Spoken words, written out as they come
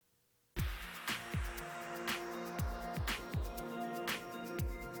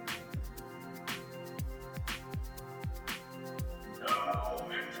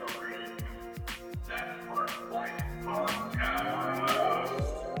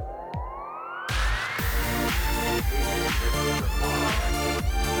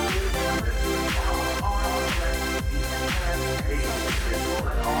Welcome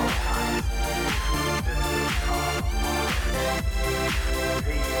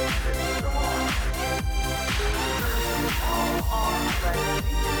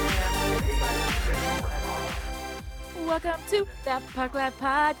to the Park Lab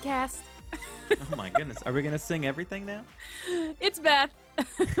Podcast. Oh my goodness. Are we going to sing everything now? It's Beth.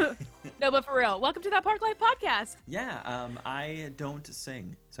 No, but for real, welcome to that Park Life Podcast. Yeah, I don't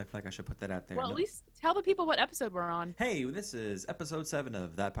sing, so I feel like I should put that out there. Well, at least tell the people what episode we're on. Hey, this is episode 7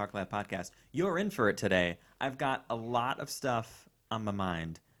 of That Park Lab Podcast. You're in for it today. I've got a lot of stuff on my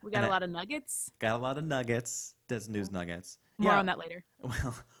mind. We got a lot of nuggets. Got a lot of nuggets. There's news nuggets. More on that later.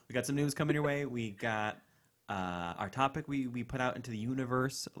 Well, we got some news coming your way. We got our topic we put out into the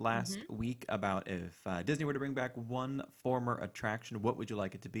universe last week about if Disney were to bring back one former attraction, what would you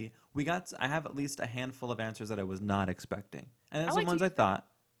like it to be? I have at least a handful of answers that I was not expecting. And that's the ones I thought.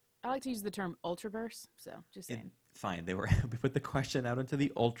 I like to use the term ultraverse, so just saying. Fine. We put the question out into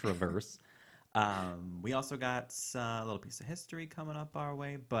the ultraverse. We also got a little piece of history coming up our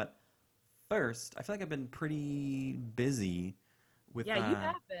way. But first, I feel like I've been pretty busy with, you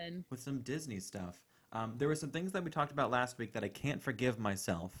have been. With some Disney stuff. There were some things that we talked about last week that I can't forgive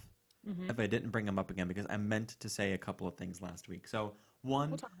myself if I didn't bring them up again because I meant to say a couple of things last week. So, one,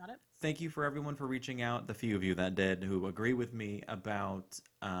 we'll talk about it. Thank you for everyone for reaching out, the few of you that did, who agree with me about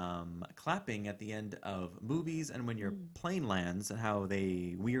clapping at the end of movies and when your plane lands and how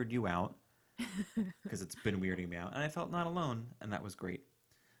they weird you out because it's been weirding me out. And I felt not alone, and that was great.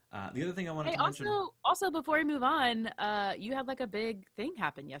 The other thing I wanted to mention... Also, before we move on, you had like a big thing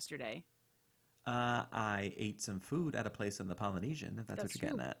happen yesterday. I ate some food at a place in the Polynesian, if that's what you're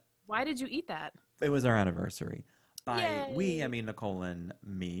getting at. Why did you eat that? It was our anniversary. By Yay. we, I mean Nicole and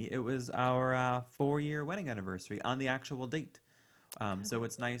me. It was our 4-year wedding anniversary on the actual date. So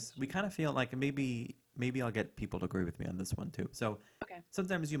it's nice. We kind of feel like maybe I'll get people to agree with me on this one too. So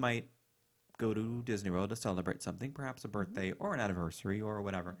sometimes you might go to Disney World to celebrate something, perhaps a birthday or an anniversary or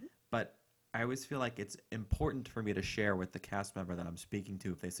whatever. But I always feel like it's important for me to share with the cast member that I'm speaking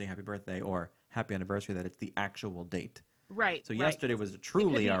to if they say happy birthday or happy anniversary that it's the actual date. Right. So yesterday was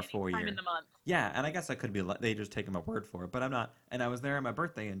truly our 4-year. Time in the month. Yeah, and I guess I could be. They just take my word for it, but I'm not. And I was there on my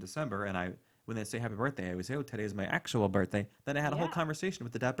birthday in December, and when they say happy birthday, I always say, "Oh, today is my actual birthday." Then I had a whole conversation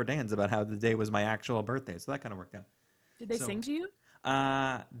with the Dapper Dans about how the day was my actual birthday, so that kind of worked out. Did they sing to you?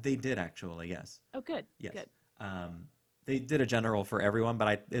 They did actually. Yes. Oh, good. Yes. Good. They did a general for everyone,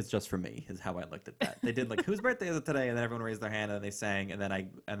 but it's just for me is how I looked at that. They did like whose birthday is it today, and then everyone raised their hand and then they sang, and then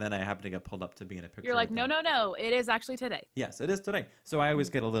I happened to get pulled up to be in a picture. You're like, no, it is actually today. Yes, it is today. So I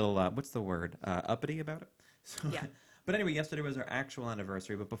always get a little what's the word uppity about it. So, yeah. But anyway, yesterday was our actual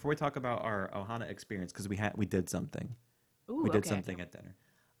anniversary. But before we talk about our Ohana experience, because we did something. Ooh, we did something at dinner,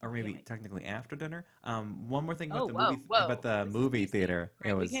 or maybe technically after dinner. One more thing about the movie theater.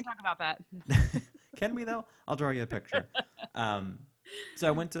 Right, we can't talk about that. Can we though? I'll draw you a picture. So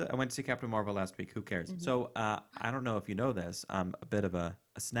I went to see Captain Marvel last week. Who cares? So I don't know if you know this. I'm a bit of a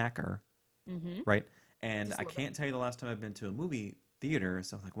snacker, right? And I can't tell you the last time I've been to a movie theater.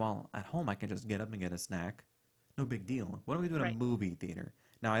 So I was like, well, at home I can just get up and get a snack. No big deal. What do we do at a movie theater?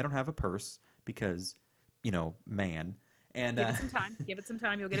 Now I don't have a purse because, man. And give it some time. Give it some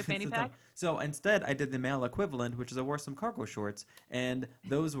time. You'll get a fanny pack. So instead, I did the male equivalent, which is I wore some cargo shorts, and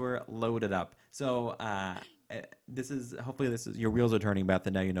those were loaded up. So hopefully your wheels are turning, Beth,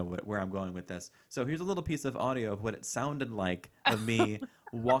 and now you know where I'm going with this. So here's a little piece of audio of what it sounded like of me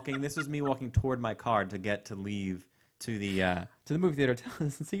walking. This was me walking toward my car to leave to the movie theater.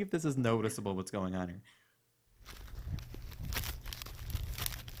 See if this is noticeable. What's going on here?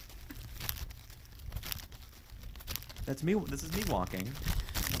 That's me. This is me walking.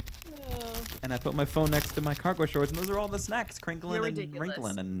 And I put my phone next to my cargo shorts, and those are all the snacks crinkling and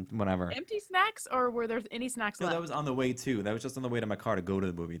wrinkling and whatever. Empty snacks, or were there any snacks left? No, that was on the way too. That was just on the way to my car to go to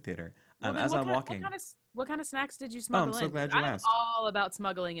the movie theater. As I'm walking. What kind of snacks did you smuggle in? I'm so glad you asked. I'm all about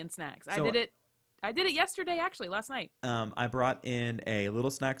smuggling in snacks. I did it yesterday, actually, last night. I brought in a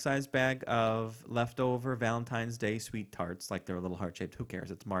little snack-sized bag of leftover Valentine's Day sweet tarts, like they're a little heart-shaped. Who cares?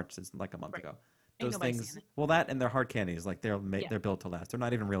 It's March. It's like a month ago. Those things, that and they're hard candies. Like they're built to last. They're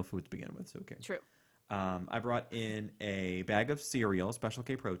not even real food to begin with. So who cares? True. I brought in a bag of cereal, Special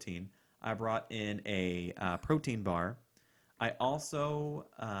K protein. I brought in a protein bar. I also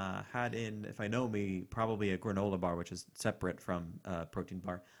had in, if I know me, probably a granola bar, which is separate from protein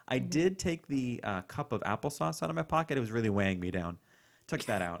bar. I did take the cup of applesauce out of my pocket. It was really weighing me down. Took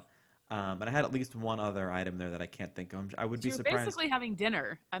that out. But I had at least one other item there that I can't think of. I would be surprised. You're basically having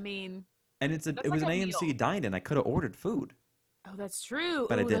dinner. I mean... And it was an AMC dine-in. I could have ordered food. Oh, that's true.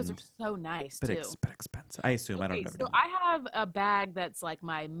 but I Ooh, those are didn't. so nice But too. but expensive. I assume I don't Okay, never so done that. I have a bag that's like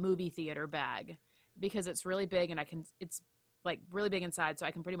my movie theater bag because it's really big and it's like really big inside, so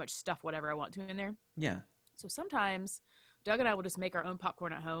I can pretty much stuff whatever I want to in there. Yeah. So sometimes Doug and I will just make our own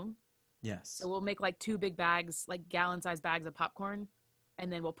popcorn at home. So Yes. we'll make like two big bags, like gallon-sized bags of popcorn,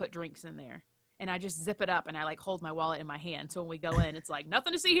 and then we'll put drinks in there. And I just zip it up and I like hold my wallet in my hand. So when we go in, it's like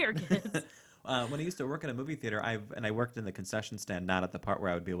nothing to see here, kids. When I used to work in a movie theater, I worked in the concession stand, not at the part where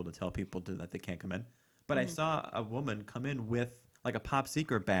I would be able to tell people that they can't come in. But I Mhm. saw a woman come in with like a pop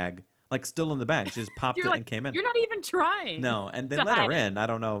secret bag, like still in the bag. She just popped You're it like, and came in. you're not even trying No, and they to let her hide it. in. I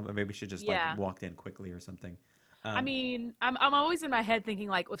don't know. Maybe she just like Yeah. walked in quickly or something. I Um, mean, I'm always in my head thinking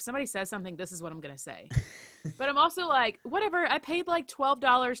like, if somebody says something, this is what I'm gonna say. But I'm also like, whatever. I paid like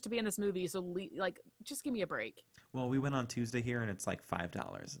 $12 to be in this movie, so like, just give me a break. well, we went on Tuesday here, and it's like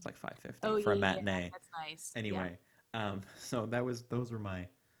 $5. It's like 5.50 Oh for a yeah, matinee. that's nice. Yeah. Anyway, so those were my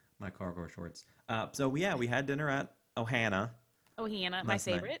cargo shorts. So yeah, we had dinner at Ohana Oh, Hannah, my last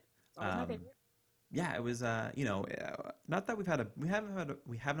night. favorite. It's always my Um, favorite. yeah, it was not that we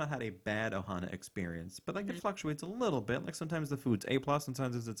have not had a bad Ohana experience, but like it Hmm. fluctuates a little bit. Like sometimes the food's A plus, and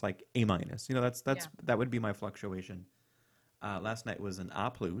sometimes it's like A minus. Yeah. That would be my fluctuation. Last night was an A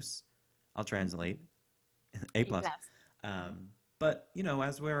plus. I'll translate A A plus. plus. Mhm. But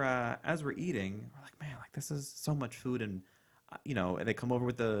as we're eating, we're like, man, like this is so much food, and they come over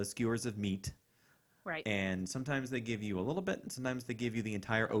with the skewers of meat, Right. and sometimes they give you a little bit, and sometimes they give you the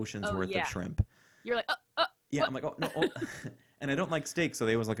entire ocean's Oh worth of yeah. shrimp. You're like, Yeah, what? I'm like, oh no, oh. And I don't like steak, so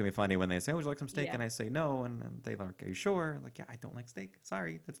they always look at me funny when they say, "Oh, would you like some steak?" Yeah. And I say no, and they like, "Are you sure?" I'm like, yeah, I don't like steak.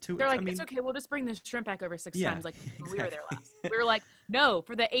 Sorry, that's too. They're I like, it's mean, okay. We'll just bring the shrimp back over six yeah, times, like when we were there exactly. last. We were like, no,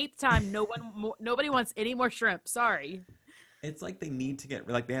 for the eighth time, nobody wants any more shrimp. Sorry. It's like they need to get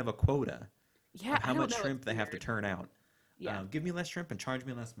like they have a quota Yeah, of I how don't much know. It's shrimp they have to weird. turn out. Yeah. Give me less shrimp and charge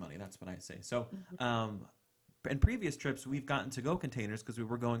me less money. That's what I say. So, Mhm. um, in previous trips, we've gotten to go containers because we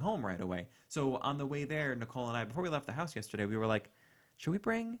were going home right away. So on the way there, Nicole and I, before we left the house yesterday, we were like, should we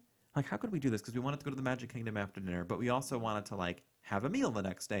bring, like, how could we do this? Because we wanted to go to the Magic Kingdom after dinner, but we also wanted to like have a meal the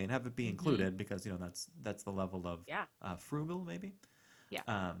next day and have it be Mhm. included because that's the level of Yeah. frugal maybe. Yeah.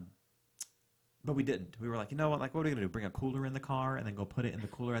 Um, but we didn't. We were like, you know what? Like, what are we gonna do? Bring a cooler in the car and then go put it in the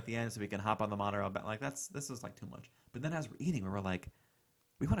cooler at the end so we can hop on the monorail. But like, this is like too much. But then as we're eating, we were like,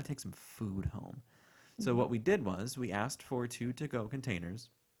 we want to take some food home. So Mhm. what we did was we asked for two to-go containers.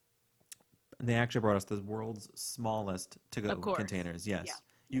 And they actually brought us the world's smallest to-go Of course. containers. Yeah. Yes,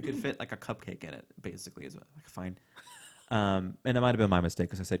 you could fit like a cupcake in it. Basically, is like fine. And it might have been my mistake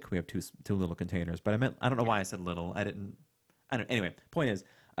because I said, "Can we have two little containers?" But I don't know Yeah. why I said little. I didn't. I don't. Anyway, point is,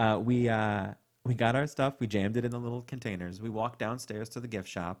 we got our stuff. We jammed it in the little containers. We walked downstairs to the gift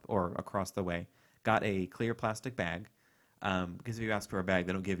shop or across the way. Got a clear plastic bag. Because if you ask for a bag,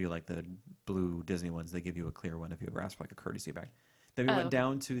 they don't give you like the blue Disney ones. They give you a clear one if you ever ask for like a courtesy bag. Then we Oh, went okay.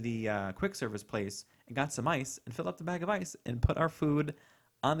 down to the quick service place and got some ice and filled up the bag of ice and put our food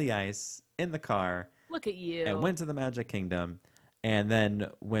on the ice in the car Look at and you. went to the Magic Kingdom. And then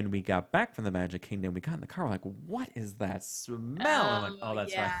when we got back from the Magic Kingdom, we got in the car. We're like, "What is that smell?" I'm like, Oh, "Oh,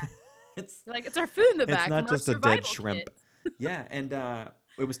 that's right. yeah. it's You're like, it's our food in the it's back not from our just a dead survival shrimp." kit. Yeah, and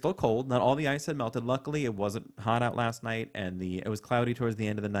it was still cold. Not all the ice had melted. Luckily, it wasn't hot out last night, and the it was cloudy towards the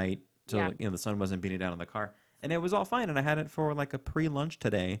end of the night, so Yeah. the sun wasn't beating down on the car, and it was all fine. And I had it for like a pre-lunch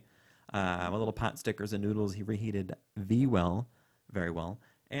today. My little pot stickers and noodles he reheated very well,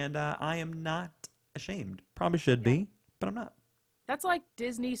 and I am not ashamed. Probably should Yeah. be, but I'm not. That's like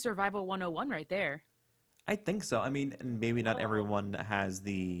Disney Survival 101 right there. I think so. I mean, and maybe not Oh. everyone has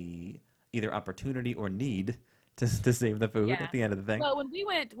the either opportunity or need to save the food Yeah. at the end of the thing. Well, when we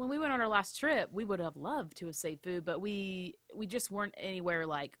went on our last trip, we would have loved to have saved food, but we just weren't anywhere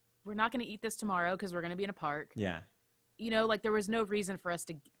like we're not going to eat this tomorrow because we're going to be in a park. Yeah. Like there was no reason for us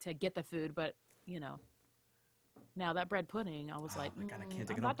to get the food, but you know, now that bread pudding, I was Oh like, my god, I can't I'm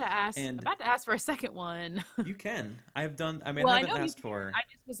take it home. about to ask, And for a second one. you can. I've done. I mean, Well, I I haven't know you asked can. for. I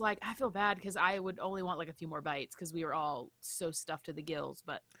just was like, I feel bad because I would only want like a few more bites because we were all so stuffed to the gills.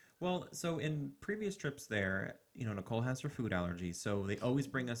 But Well, so in previous trips there, Nicole has her food allergies, so they always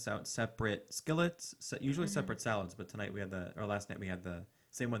bring us out separate skillets, usually Mhm. separate salads. But tonight or last night we had the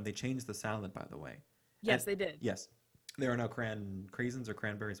same one. They changed the salad, by the way. And yes, they did. yes, there are no craisins or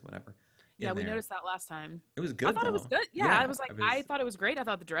cranberries, whatever, Yeah, in we there. noticed that last time. It was I good thought it was though. good. Yeah, I Yeah, was like, it I was. thought it was great. I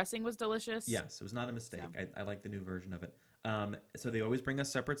thought the dressing was delicious. Yes, it was not a So, mistake. I like the new version of it. So they always bring us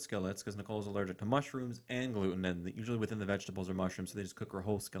separate skillets because Nicole's allergic to mushrooms and gluten, and usually within the vegetables are mushrooms, so they just cook her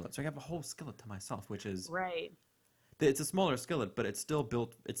whole skillet. So I have a whole skillet to myself, which is right, it's a smaller skillet, but it's still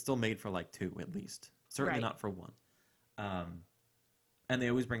built. It's still made for like two at least. Certainly right. not for one. Um, and they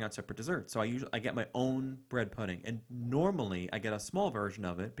always bring out separate desserts. So I get my own bread pudding, and normally I get a small version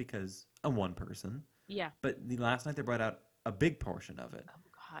of it because I'm one person. Yeah. But the last night they brought out a big portion of it, Oh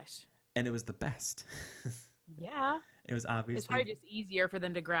gosh. and it was the best. Yeah. It was It's obviously probably just easier for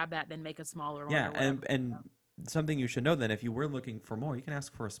them to grab that than make a smaller one yeah, or whatever. and something you should know then if you were looking for more, you can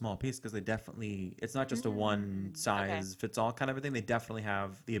ask for a small piece because they definitely it's not just a one Okay. size fits all kind of a thing. They definitely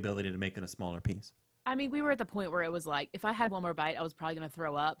have the ability to make it a smaller piece. I mean, we were at the point where it was like, if I had one more bite, I was probably going to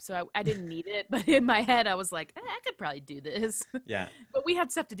throw up. So I didn't need it. But in my head, I was like, I could probably do this. Yeah, But we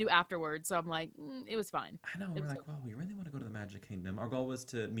had stuff to do afterwards. So I'm like, it was fine. I know. It We're was like, so, well, we really want to go to the Magic Kingdom. Our goal was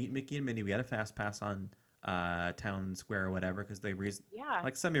to meet Mickey and Minnie. We had a fast pass on Town Square or whatever because yeah.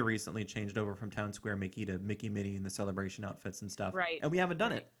 like semi recently changed over from Town Square Mickey to Mickey Minnie and the celebration outfits and stuff. Right. And we haven't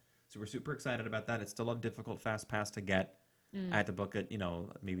done Right. it, so we're super excited about that. It's still a difficult fast pass to get. I Mm. had to book it,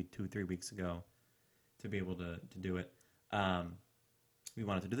 maybe 2-3 weeks ago to be able to do it. Um, we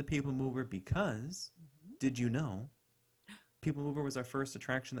wanted to do the People Mover because did you know People Mover was our first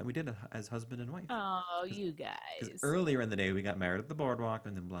attraction that we did as husband and wife? Oh, you Because guys. earlier in the day we got married at the boardwalk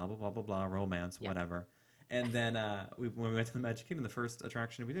and then blah blah blah blah blah romance Yeah. whatever, and then when we went to the Magic Kingdom, the first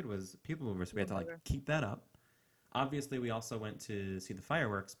attraction we did was People Mover, so we had to People like Mover. keep that up. Obviously, we also went to see the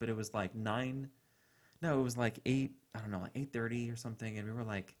fireworks, but it was like 9. No, it was like 8. I don't know, like 8:30 or something, and we were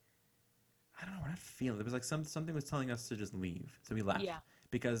like, I don't know, we're not feeling it. It was like something was telling us to just leave, so we left Yeah.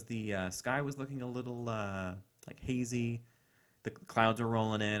 because the sky was looking a little like hazy. The clouds are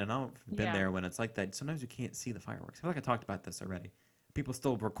rolling in, and I've been Yeah. there when it's like that. Sometimes you can't see the fireworks. I feel like I talked about this already. People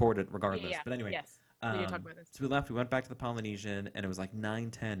still record it regardless. Yeah. But anyway, Yes. We did talk about this. so we left. We went back to the Polynesian, and it was like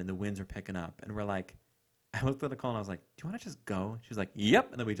 9:10, and the winds were picking up. And we're like, I looked at Nicole, and I was like, "Do you want to just go?" She was like,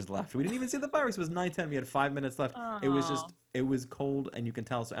 "Yep." And then we just left. We didn't even see the fireworks. It was 9:10. We had 5 minutes left. Oh. It was cold, and you can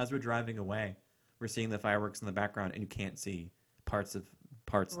tell. So as we're driving away, we're seeing the fireworks in the background, and you can't see parts of them.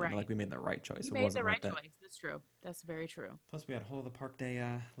 Right. Like we made the right choice. You It made wasn't the right worth it. choice. That's true. That's very true. Plus, we had whole of the park day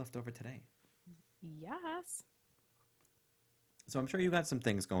left over today. Yes. So I'm sure you got some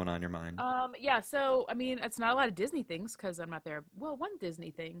things going on in your mind. Yeah, so I mean, it's not a lot of Disney things because I'm not there. Well, one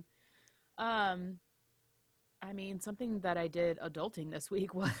Disney thing. Um, I mean, something that I did adulting this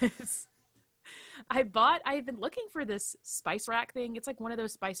week was I've been looking for this spice rack thing. It's like one of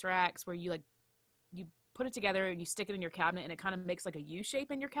those spice racks where you put it together and you stick it in your cabinet and it kind of makes like a U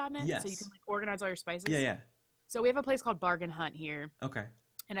shape in your cabinet. So you Yes. can like organize all your spices. Yeah, yeah. So we have a place called Bargain Hunt here. Okay.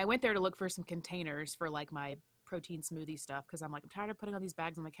 And I went there to look for some containers for like my protein smoothie stuff because I'm like, I'm tired of putting all these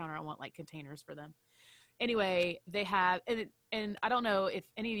bags on the counter. I want like containers for them. Anyway, they have, and I don't know if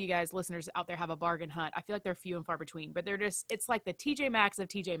any of you guys listeners out there have a Bargain Hunt. I feel like they're few and far between, but it's like the TJ Maxx of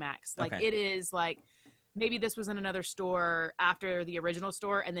TJ Maxx. Like Okay. it is like, maybe this was in another store after the original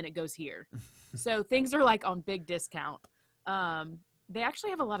store and then it goes here. So things are like on big discount. They actually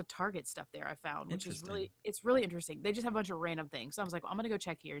have a lot of Target stuff there I found, which is it's really interesting. They just have a bunch of random things. So I was like, well, I'm going to go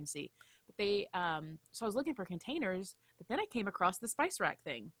check here and see. But so I was looking for containers, but then I came across the spice rack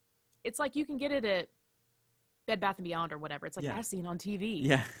thing. It's like you can get it at Bed Bath & Beyond or whatever. It's like Yeah. as seen on TV.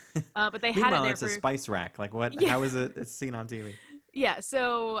 Yeah. But they had it Meanwhile, there it's for, a spice rack. Like what? Yeah. How is it? It's seen on TV. yeah.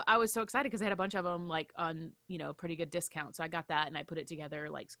 So I was so excited because they had a bunch of them like on, pretty good discount. So I got that and I put it together,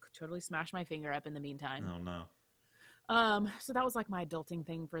 like totally smashed my finger up in the meantime. Oh no. So that was like my adulting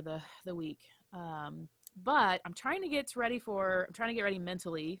thing for the week. But I'm trying to get ready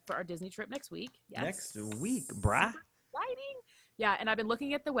mentally for our Disney trip next week. Yes. Next week, brah. Super exciting. Yeah, and I've been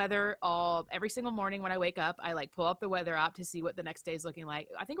looking at the weather every single morning when I wake up. I like pull up the weather app to see what the next day is looking like.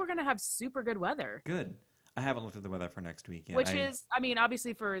 I think we're gonna have super good weather. Good. I haven't looked at the weather for next week yet. Which is, I mean,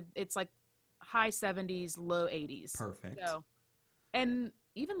 obviously it's like high 70s, low 80s. Perfect. So, and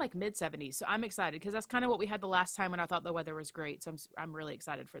even like mid 70s. So I'm excited because that's kind of what we had the last time when I thought the weather was great. So I'm really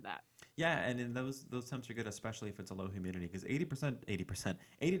excited for that. Yeah, and in those temps are good, especially if it's a low humidity, because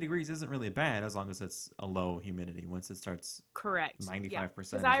 80 degrees isn't really bad as long as it's a low humidity. Once it starts Correct. 95%.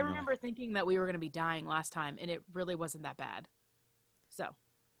 Because I remember thinking that we were going to be dying last time, and it really wasn't that bad. So.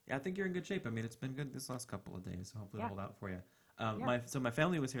 Yeah, I think you're in good shape. I mean, it's been good this last couple of days. So hopefully it'll hold out for you. Yeah. My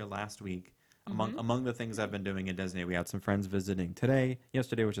family was here last week. Among the things I've been doing in Disney, we had some friends visiting today.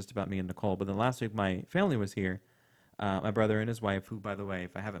 Yesterday was just about me and Nicole, but then last week my family was here. My brother and his wife, who, by the way,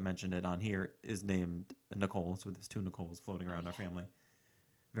 if I haven't mentioned it on here, is named Nicole. So there's 2 Nicoles floating around our family.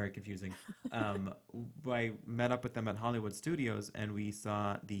 Very confusing. I met up with them at Hollywood Studios, and we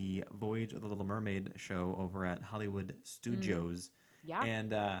saw the Voyage of the Little Mermaid show over at Hollywood Studios. Yeah. And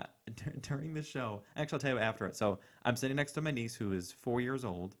during the show, actually, I'll tell you after it. So I'm sitting next to my niece, who is 4 years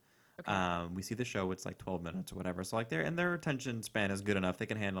old. Okay. We see the show. It's like 12 minutes or whatever. So like their attention span is good enough. They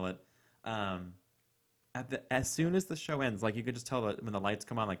can handle it. as soon as the show ends, like you could just tell that when the lights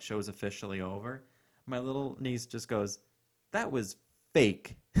come on, like show's officially over. My little niece just goes, "That was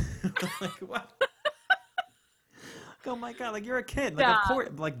fake." Like what? Oh my God, like you're a kid. Like of course,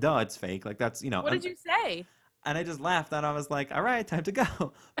 like duh, it's fake. Like that's What did you say? And I just laughed and I was like, all right, time to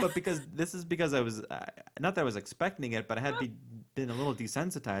go. But because I was, not that I was expecting it, but I had been a little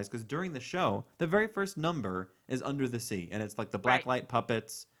desensitized because during the show, the very first number is Under the Sea. And it's like the black light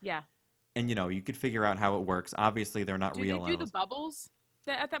puppets. Yeah. And, you could figure out how it works. Obviously, they're not real. Do they do the bubbles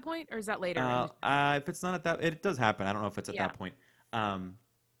at that point? Or is that later? If it's not at that, it does happen. I don't know if it's at that point.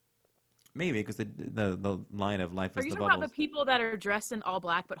 Maybe because the line of life is the bubbles. Are you talking about the people that are dressed in all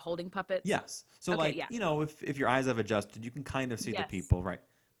black but holding puppets? Yes. So if your eyes have adjusted, you can kind of see the people, right?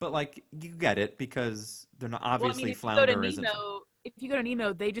 But like you get it because they're not obviously Flounder isn't. If you go to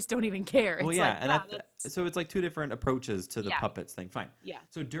Nemo, they just don't even care. Well, yeah, so it's like two different approaches to the puppets thing. Fine. Yeah.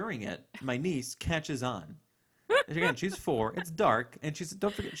 So during it, my niece catches on. Again, she's 4. It's dark, and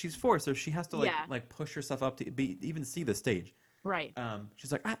don't forget she's 4, so she has to like push herself up to even see the stage. Right.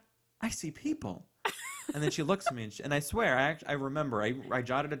 She's like, I see people. And then she looks at me, and I swear, I remember, I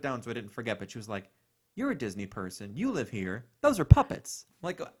jotted it down so I didn't forget, but she was like, "You're a Disney person. You live here. Those are puppets."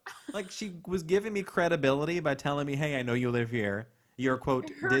 Like she was giving me credibility by telling me, "Hey, I know you live here. You're a,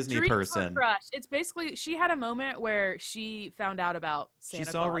 quote, Disney person." It's basically, she had a moment where she found out about Santa Claus.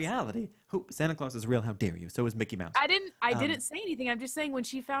 She saw reality. Santa Claus is real. How dare you? So is Mickey Mouse. I didn't say anything. I'm just saying when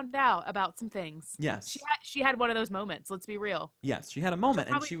she found out about some things. Yes. She had one of those moments. Let's be real. Yes, she had a moment,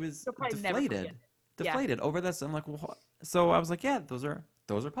 and she was deflated over this. I'm like, well, so I was like, yeah, those are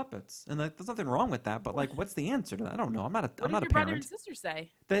puppets, and like, there's nothing wrong with that. But like, what's the answer to that? I don't know. I'm not a parent. What did your brother and sister say?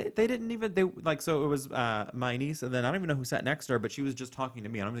 They didn't even so it was my niece, and then I don't even know who sat next to her, but she was just talking to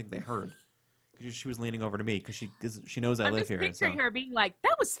me. I don't think they heard. She was leaning over to me because she knows I live here. I'm just picturing her being like,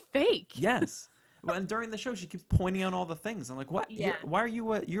 "That was fake." Yes. And during the show, she keeps pointing out all the things. I'm like, what? Yeah. Why are you?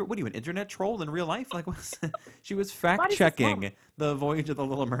 What are you, an internet troll in real life? Like, she was fact checking the Voyage of the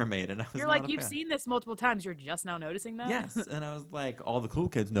Little Mermaid, and I was. You're like, you've seen this multiple times. You're just now noticing that. Yes, and I was like, all the cool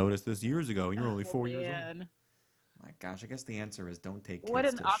kids noticed this years ago. You're only 4 years old. My gosh, I guess the answer is don't take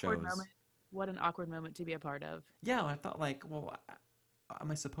kids to shows. What an awkward moment to be a part of. Yeah, I thought like, well, am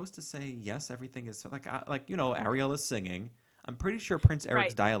I supposed to say yes? Everything is like Ariel is singing. I'm pretty sure Prince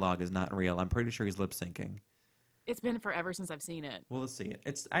Eric's dialogue is not real. I'm pretty sure he's lip syncing. It's been forever since I've seen it. Well, let's see it.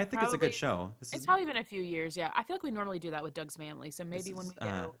 I think it's a good show. It's probably been a few years. Yeah, I feel like we normally do that with Doug's Family. So maybe when we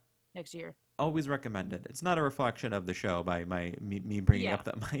go next year. Always recommended. It's not a reflection of the show by me bringing up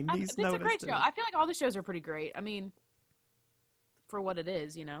that my niece noticed. It's a great show. I feel like all the shows are pretty great. I mean, for what it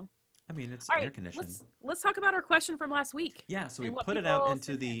is, I mean, it's air conditioned. Let's talk about our question from last week. Yeah, so we put it out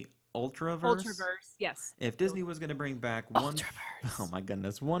into the Ultraverse. Yes. If Disney was going to bring back one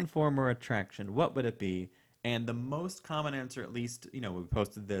form or attraction, what would it be? And the most common answer, at least, we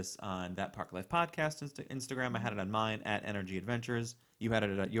posted this on That Park Life Podcast Instagram. I had it on mine at Energy Adventures. You had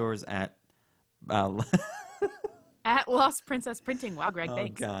it at yours at at Lost Princess Printing. Wow, Greg,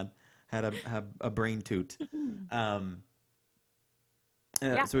 thanks. Oh God, had a brain toot.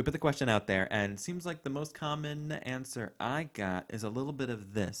 So we put the question out there, and it seems like the most common answer I got is a little bit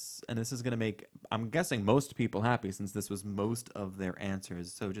of this. And this is going to make, I'm guessing, most people happy since this was most of their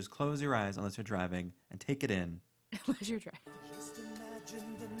answers. So just close your eyes unless you're driving and take it in. Unless you're driving. Just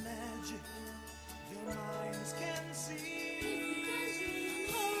imagine the magic your minds can see.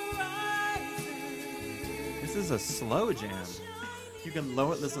 Horizon. This is a slow jam. You can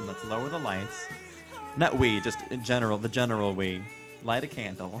let's lower the lights. Not we, just in general, the general we. Light a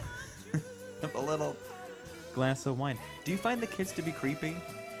candle. Have a little glass of wine. Do you find the kids to be creepy?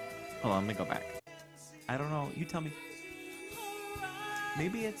 Hold on, let me go back. I don't know. You tell me.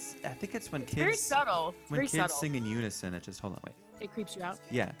 Maybe I think it's when kids. Very subtle. When kids sing in unison, it just, hold on, wait. It creeps you out?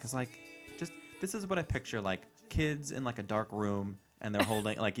 Yeah, because this is what I picture, like kids in like a dark room and they're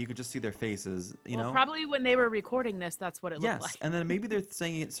holding, like you could just see their faces, you know? Probably when they were recording this, that's what it looked like. Yes, and then maybe they're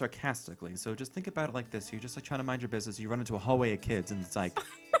saying it sarcastically. So just think about it like this. You're just like trying to mind your business. You run into a hallway of kids and it's like,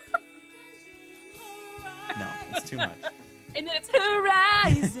 no, it's too much. And then it's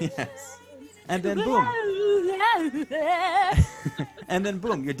Horizon. Yes. And then boom. And then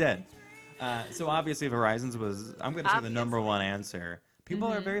boom, you're dead. So obviously Horizons was, I'm going to say the number one answer. People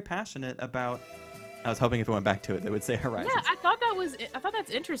are very passionate about, I was hoping if we went back to it, they would say Horizons. Yeah, I thought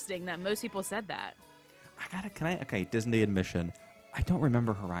that's interesting that most people said that. Okay, Disney admission. I don't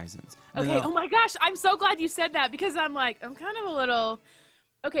remember Horizons. Okay, oh my gosh, I'm so glad you said that because I'm kind of a little,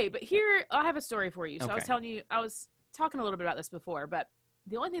 okay, but here, I have a story for you. So okay. I was talking a little bit about this before, but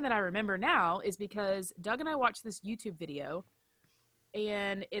the only thing that I remember now is because Doug and I watched this YouTube video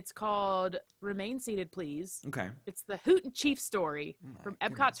and it's called Remain Seated, Please. Okay. It's the Hoot and Chief story Oh my from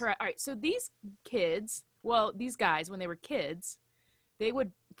Epcot goodness. to. All right, so these kids, these guys, when they were kids, they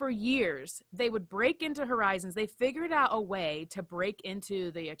would, for years, they would break into Horizons. They figured out a way to break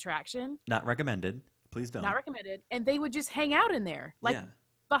into the attraction. Not recommended. Please don't. Not recommended. And they would just hang out in there, like Yeah.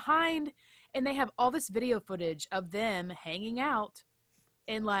 behind, and they have all this video footage of them hanging out,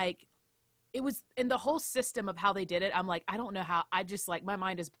 and like it was in the whole system of how they did it. I'm like, I don't know how. I just like my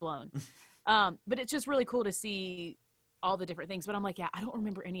mind is blown. But it's just really cool to see all the different things. But I'm like, yeah, I don't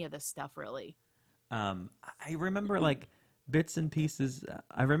remember any of this stuff really. I remember like bits and pieces.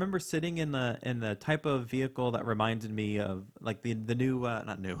 I remember sitting in the type of vehicle that reminded me of like the new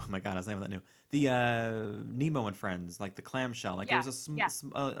not new. Oh my god, I was naming that new. The Nemo and Friends, like the clamshell. Like it was Yeah.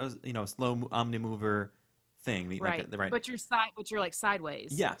 slow omnimover thing. Right. Right. But you're like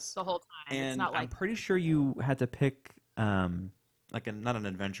sideways. Yes. The whole time. And It's not I'm like pretty sure you had to pick like not an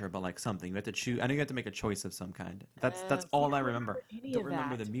adventure, but like something. You had to choose. I know you had to make a choice of some kind. That's see, all I I don't remember. any Don't of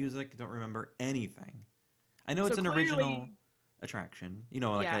remember that. the music. Don't remember anything. I know it's So an original clearly- attraction. You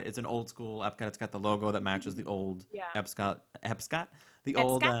know, like Yeah. it's an old school Epcot. It's got the logo that matches the old Yeah. Epcot, the Epcot?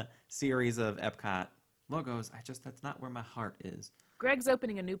 old series of Epcot logos. That's not where my heart is. Greg's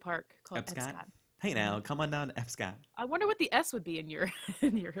opening a new park called Epscot. Epscot. Hey now, come on down to Epscot. I wonder what the S would be in your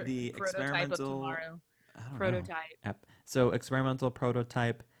in your The prototype of experimental- tomorrow. I don't know. Prototype. So experimental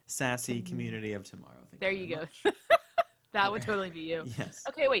prototype, sassy community of tomorrow. Thank There very you go. much. That would totally be you. Yes.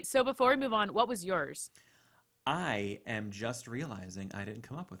 Okay, wait. So before we move on, what was yours? I am just realizing I didn't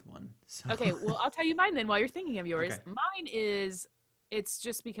come up with one. So Okay, well, I'll tell you mine then while you're thinking of yours. Okay. Mine is, it's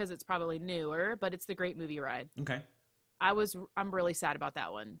just because it's probably newer, but it's the Great Movie Ride. okay. I'm really sad about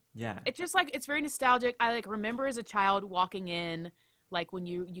that one. Yeah. It's just like, it's very nostalgic. I like remember as a child walking in, like when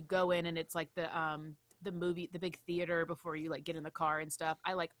you go in and it's like the movie, the big theater before you like get in the car and stuff.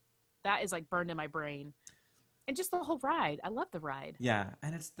 I like, that is like burned in my brain. And just the whole ride. I love the ride. Yeah,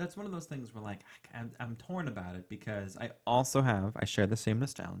 and that's one of those things where like I'm torn about it because I share the same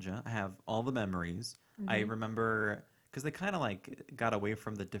nostalgia. I have all the memories. I remember because they kind of like got away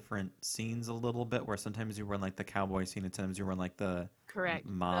from the different scenes a little bit, where sometimes you were in like the cowboy scene, and sometimes you were in like the Correct.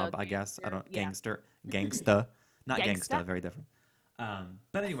 mob. The I guess I don't gangster, gangsta, not Gangsta. gangsta, very different.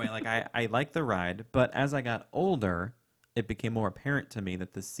 But anyway, like I like the ride, but as I got older, it became more apparent to me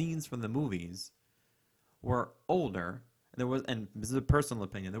that the scenes from the movies were older. There was, and this is a personal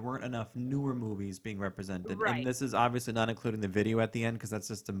opinion, there weren't enough newer movies being represented. Right. And this is obviously not including the video at the end because that's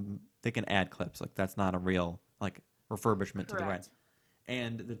just they can add clips. Like that's not a real like refurbishment to the ride. Correct.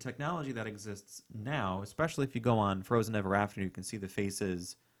 And the technology that exists now, especially if you go on Frozen Ever After, you can see the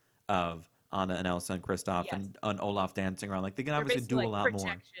faces of Anna and Elsa and Kristoff Yes. and Olaf dancing around. Like they can They're obviously do basically a lot more.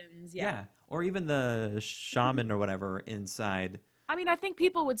 projections, Yeah. Or even the shaman or whatever inside. I mean, I think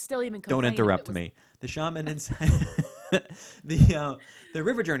people would still even Don't complain if it interrupt was- me. The shaman inside the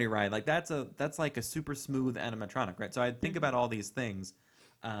River Journey ride, like that's like a super smooth animatronic, right? So I think about all these things.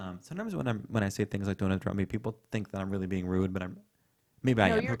 Sometimes when I say things like "don't interrupt me," people think that I'm really being rude, but maybe I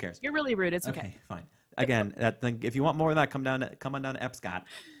No, am. Who you're, cares? you're really rude. It's okay. Okay, fine. Again, that thing, if you want more of that, come on down to Epscot.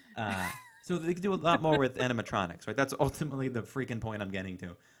 So they can do a lot more with animatronics, right? That's ultimately the freaking point I'm getting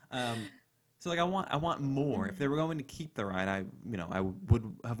to. So like I want more. If they were going to keep the ride, I would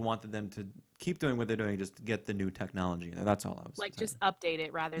have wanted them to keep doing what they're doing, just get the new technology. That's all I was Like saying. just update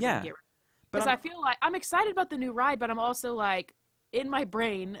it rather Yeah. than get. But Because I'm- I feel like I'm excited about the new ride, but I'm also like in my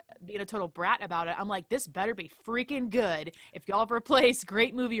brain being a total brat about it. I'm like, this better be freaking good if y'all replace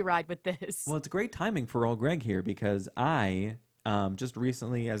Great Movie Ride with this. Well, it's great timing for old Greg here because I just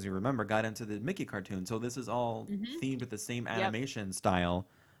recently, as you remember, got into the Mickey cartoon. So this is all themed with the same animation style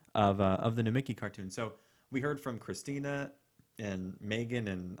of the new Mickey cartoon. So we heard from Christina and Megan,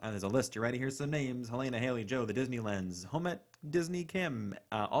 and there's a list. You ready? Here's some names: Helena, Haley, Joe, the Disney Lens, Home at Disney, Kim.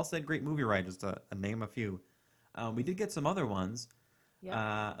 All said Great Movie Ride, just to name a few. We did get some other ones. Yep.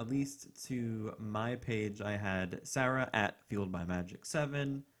 At least to my page, I had Sarah at Fueled by Magic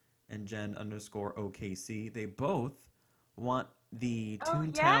 7 and Jen _OKC. They both want the Oh,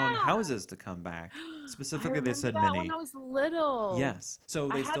 Toontown yeah. houses to come back. I Specifically, they remember said that mini. when I was little. Yes. So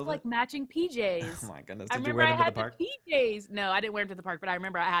I they had still like matching PJs. Oh my goodness! I Did you remember wear I them to the had park? the PJs. No, I didn't wear them to the park, but I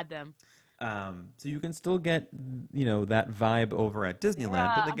remember I had them. So you can still get that vibe over at Disneyland,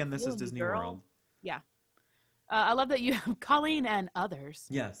 Yeah, but I'm again, this is feeling you, Disney girl. World. Yeah. I love that you have Colleen and others.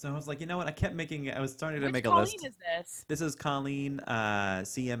 Yeah. So I was like, you know what? I was starting to Which make a Colleen list. is this? This is Colleen,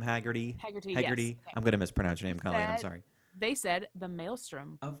 CM Haggerty. Haggerty, yes. Okay. I'm going to mispronounce your name, Colleen. I'm Said- sorry. They said the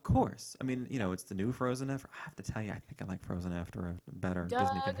Maelstrom. Of course. I mean, it's the new Frozen After. I have to tell you, I think I like Frozen After a better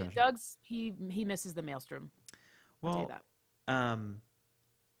Disney confession. Doug's he misses the Maelstrom. I'll tell you Well, that.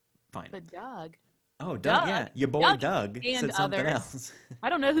 Fine. But Doug, Oh, Doug, yeah, your boy Doug Doug and said something others. else. I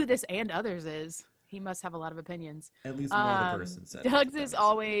don't know who this and others is. He must have a lot of opinions. At least one other person said it, if Doug's that is makes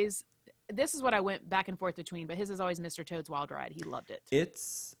always. This is what I went back and forth between, but his is always Mr. Toad's Wild Ride. He loved it.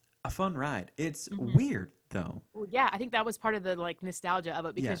 It's a fun ride. It's Mhm. weird though. Well, yeah, I think that was part of the like nostalgia of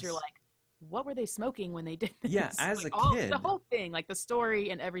it because you're Yes. like, what were they smoking when they did this? Yeah, as Like, a kid. the whole thing, like the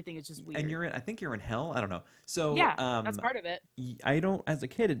story and everything is just weird. And I think you're in hell. I don't know. So, yeah, that's part of it. I don't, as a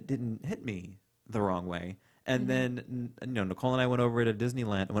kid, it didn't hit me the wrong way. And Mhm. then, Nicole and I went over to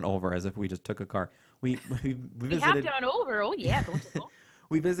Disneyland. Went over as if we just took a car. We We have visited. done over. Oh yeah, don't you know?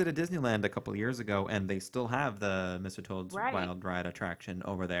 We visited Disneyland a couple years ago, and they still have the Mr. Toad's Right. Wild Ride attraction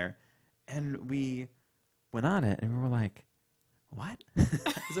over there. And we went on it, and we were like, "What?"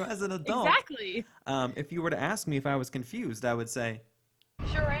 So, as an adult, Exactly. if you were to ask me if I was confused, I would say,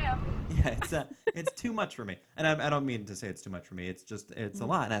 Sure am. yeah, it's too much for me, and I don't mean to say it's too much for me. It's just it's a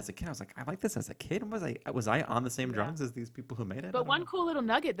lot. And as a kid, I was like, I like this as a kid. Was I on the same Yeah. drugs as these people who made it? I But don't one know. cool little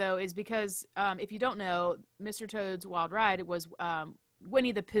nugget though is because if you don't know, Mr. Toad's Wild Ride was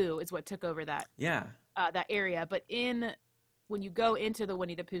Winnie the Pooh is what took over that Yeah, that area. But when you go into the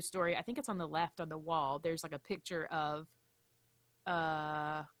Winnie the Pooh story, I think it's on the left on the wall. There's like a picture of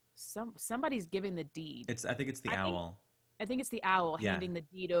somebody's giving the deed. I think it's the I think- owl I think it's the owl Yeah. handing the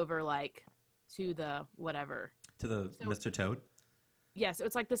deed over like to the whatever. to the So- Mr. Toad. Yeah, so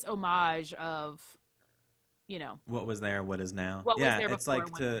it's like this homage of, you know, What was there, what is now. What was Yeah, there it's before like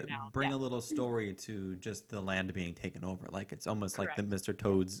and what's there to now. bring Yeah. a little story to just the land being taken over. Like it's almost like the Correct. Mr.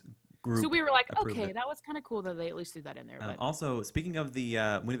 Toad's group. so we were like, approved okay, it. that was kind of cool that they at least threw that in there. But Also, speaking of the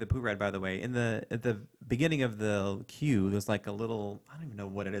Winnie the Pooh ride, by the way, at the beginning of the queue, there's like a little, I don't even know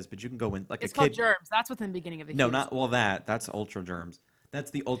what it is, but you can go in like it's a called kid. Germs. That's what's in the beginning of the No, queue. not that's Ultra Germs. That's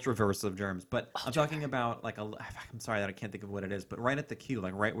the ultraverse of germs. But I'm talking about like I'm sorry that I can't think of what it is, but right at the queue,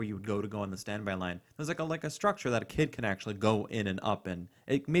 like right where you would go to go on the standby line, there's like a structure that a kid can actually go in and up in.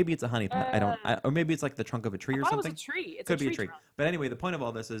 Maybe it's a honey pot. Or maybe it's like the trunk of a tree I or thought something. it was a tree. It's Could be a tree tree. trunk. But anyway, the point of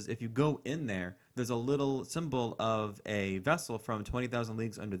all this is if you go in there, there's a little symbol of a vessel from 20,000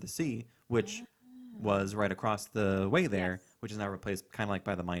 Leagues Under the Sea, which was right across the way there, Yes. which is now replaced kind of like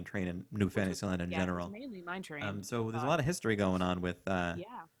by the mine train and New Fantasyland in Yeah, general. it's mainly Mine Train. So there's a lot of history going on with. yeah,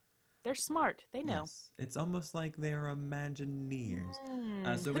 they're smart. They know. Yes. It's almost like they're Imagineers.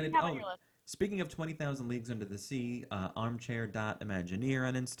 So Put we it did, down on your list. speaking of 20,000 Leagues Under the Sea, armchair.imagineer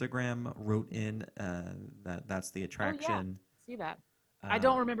on Instagram wrote in that's the attraction. See that? I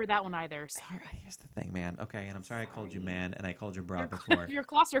don't Um, remember that one either. Sorry. Here's the thing, man. Okay, and I'm sorry I called you Sorry. man and I called you bra If before. you're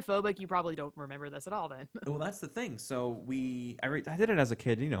claustrophobic, you probably don't remember this at all then. Well, that's the thing. So I did it as a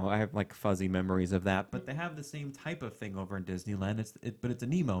kid. You know, I have like fuzzy memories of that. But they have the same type of thing over in Disneyland. But it's a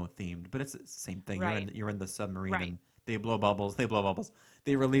Nemo themed. But it's the same thing. Right. You're in the submarine Right. and they blow bubbles. They blow bubbles.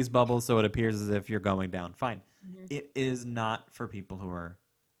 They release bubbles, so it appears as if you're going down. Fine. Mhm. It is not for people who are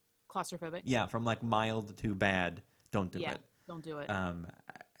Claustrophobic. from like mild to bad. Don't do Yeah, it. don't do it.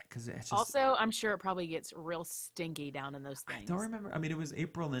 Because it's just. Also, I'm sure it probably gets real stinky down in those I things. don't remember. I mean, it was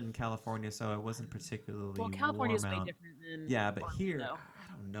April in California, so it wasn't particularly Well, California is warm way out. different than Yeah, but here, Orlando.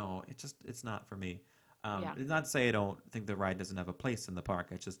 I don't know. It's not for me. Yeah. It's not to say I don't think the ride doesn't have a place in the park.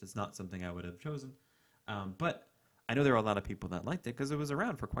 It's not something I would have chosen. But I know there are a lot of people that liked it because it was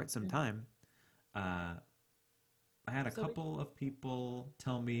around for quite some time. I had a So couple of people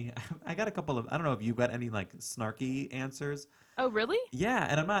tell me. I got a couple of. I don't know if you got any like snarky answers. Oh, really? Yeah,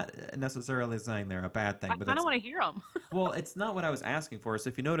 and I'm not necessarily saying they're a bad thing, I but kind that's of want to hear them. well, it's not what I was asking for. So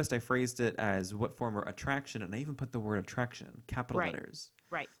if you noticed, I phrased it as what former attraction, and I even put the word attraction, capital Right. letters.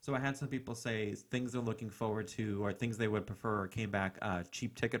 Right. So I had some people say things they're looking forward to, or things they would prefer, or came back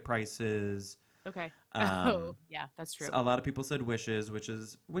cheap ticket prices. Okay. Um, oh, yeah, that's true. A lot of people said wishes, which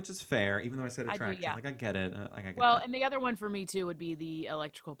is fair, even though I said I do, attraction. yeah. Like I get it. Like I get Well, that. and the other one for me too would be the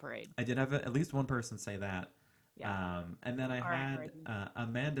electrical parade. I did have at least one person say that. Yeah. And then I All right, had Horizon.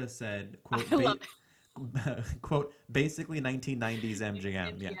 Amanda said, quote, I love quote, basically 1990s MGM. Yeah.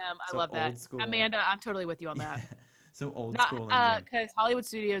 MGM, I So love that. old school. Amanda, I'm totally with you on that. So old school Not MGM. because Hollywood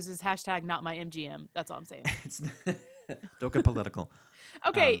Studios is hashtag not my MGM. That's all I'm saying. It's don't get political.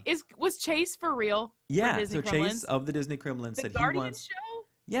 Okay, was Chase for real? for Yeah, Disney so Chase Kremlins? of the Disney Kremlin The said he Guardian wants. show?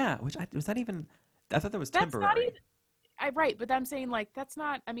 Yeah, which was that even? I thought that was That's temporary. not even. Right, but I'm saying like that's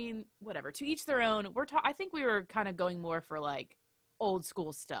not. I mean, whatever. To each their own. I think we were kind of going more for like old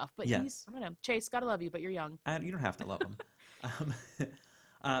school stuff. But Yes. I don't know. Chase, gotta love you, but you're young. You don't have to love him.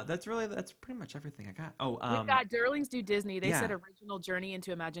 That's pretty much everything I got. Oh, We've got Darlings Do Disney. They said yeah. original Journey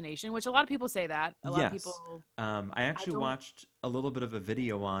into Imagination, which a lot of people say that. A lot of Yes. people, I I actually don't, watched a little bit of a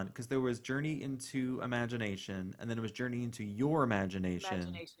video on because there was Journey into Imagination, and then it was Journey into Your Imagination.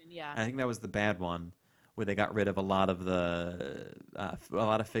 Imagination, yeah. And I think that was the bad one, where they got rid of a lot of a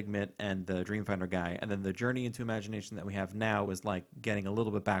lot of Figment and the Dreamfinder guy, and then the Journey into Imagination that we have now is like getting a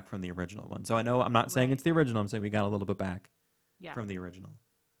little bit back from the original one. So I know I'm not saying Right. it's the original. I'm saying we got a little bit back Yeah. from the original.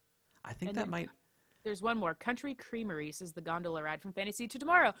 I think And that then might. there's one more. Country Creamery says the gondola ride from Fantasy to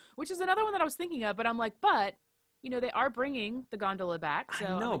Tomorrow, which is another one that I was thinking of, but I'm like, they are bringing the gondola back, so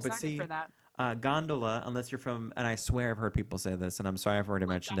I I'm know, but excited see, for that. gondola, unless you're from, and I swear I've heard people say this, and I'm sorry I've already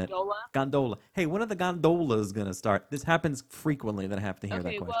Like mentioned it. gondola. Gondola. Hey, when are the gondolas gonna start? This happens frequently that I have to hear that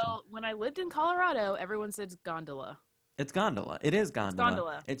Okay, question. well, when I lived in Colorado, everyone said gondola. It's gondola. It is It's gondola.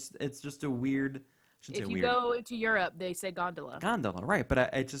 gondola. It's just a weird. I shouldn't If say you weird. go to Europe, they say gondola. Gondola, right?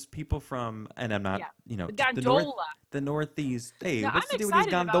 But I just people from, and I'm not, Yeah, the just the north, gondola. the northeast. Hey, No, I'm what's to do with these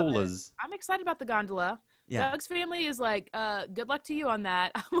excited about it. gondolas? I'm excited about the gondola. Yeah. Doug's family is like, good luck to you on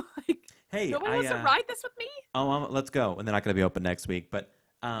that. I'm like, Hey, nobody wants to ride this with me? let's go. And they're not going to be open next week, but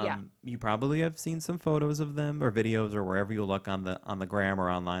Yeah. you probably have seen some photos of them or videos or wherever you look on the gram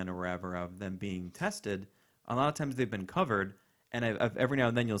or online or wherever of them being tested. A lot of times they've been covered, and every now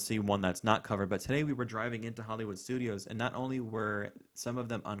and then you'll see one that's not covered. But today we were driving into Hollywood Studios, and not only were some of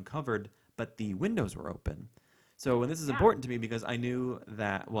them uncovered, but the windows were open. So, and this is Yeah. important to me because I knew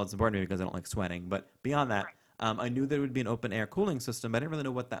that, well, it's important to me because I don't like sweating, but beyond that, Right. I knew there would be an open air cooling system. But I didn't really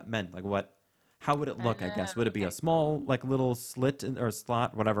know what that meant. Like, how would it look, I guess? Would it be a Okay. small, like, little slit or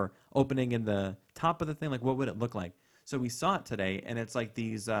slot, whatever, opening in the top of the thing? Like, what would it look like? So we saw it today, and it's like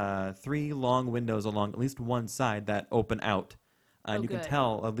these 3 long windows along at least one side that open out. And Oh, you can good.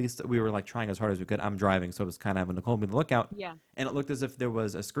 tell, at least we were like trying as hard as we could. I'm driving, so it was kind of having Nicole be the lookout. Yeah. And it looked as if there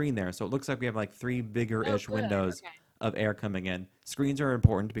was a screen there. So it looks like we have like 3 Oh, bigger-ish good. windows Okay. of air coming in. Screens are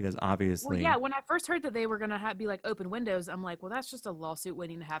important because Well, obviously, yeah, when I first heard that they were going to be like open windows, I'm like, well, that's just a lawsuit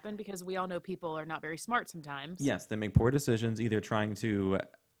waiting to happen because we all know people are not very smart sometimes. yes, they make poor decisions, either trying to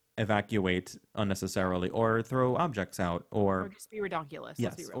evacuate unnecessarily or throw objects out Or or just be redonkulous. Let's be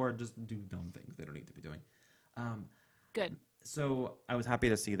yes, real. or just do dumb things they don't need to be doing. Um, Good. so I was happy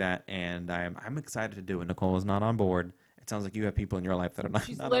to see that, and I'm excited to do it. Nicole is not on board. It sounds like you have people in your life that are not.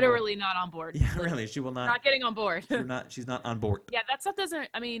 She's not on board. literally not on board. Yeah, really. She will not. Not getting on board. She's not on board. Yeah, that stuff doesn't.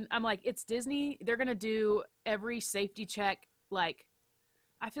 I mean, I'm like, it's Disney. They're gonna do every safety check. Like,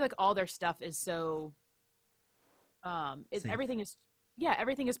 I feel like all their stuff is so. Safe. Everything is, yeah,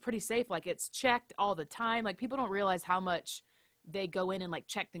 everything is pretty safe. Like, it's checked all the time. Like, people don't realize how much they go in and like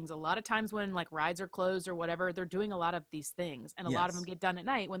check things. A lot of times when like rides are closed or whatever, they're doing a lot of these things, and a lot of them Yes. get done at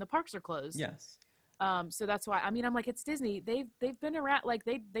night when the parks are closed. Yes. So that's why, I mean, I'm like, it's Disney. They've been around, like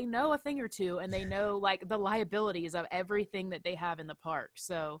they know a thing or two, and they know like the liabilities of everything that they have in the park.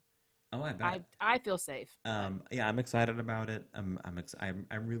 So Oh, I bet. I feel safe. Yeah, I'm excited about it.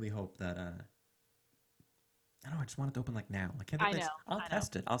 I really hope that. I don't know. I just want it to open like now. Like, can't I they know, I'll I know.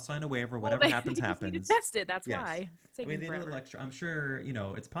 test it. I'll sign a waiver. Well, Whatever they happens, just need happens. to test it. That's Yes. why it's I mean, taking they need a forever. little extra. I'm sure,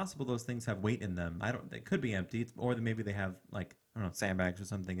 it's possible those things have weight in them. I don't. They could be empty, or maybe they have like, I don't know, sandbags or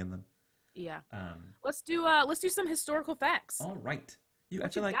something in them. Yeah. Um. Let's do some historical facts. All right. You What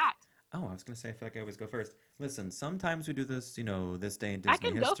actually you like. got? Oh, I was gonna say. I feel like I always go first. Listen, sometimes we do this. This day in I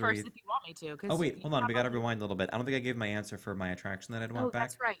Disney can go history. first if you want me to. 'Cause Oh wait, you hold on. We gotta probably- rewind a little bit. I don't think I gave my answer for my attraction that I'd want Oh, back.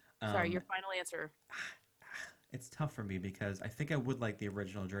 that's right. Sorry, Um, your final answer. It's tough for me because I think I would like the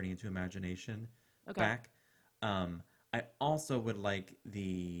original Journey into Imagination Okay. back. I also would like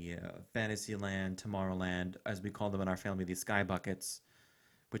the Fantasyland, Tomorrowland, as we call them in our family, the Sky Buckets,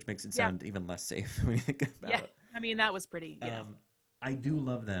 which makes it Yeah. sound even less safe when you think about Yeah. it. I mean, that was pretty. Yeah. I do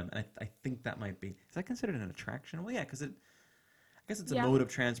love them, and I think that might be. Is that considered an attraction? Well, yeah, because I guess it's a Yeah. mode of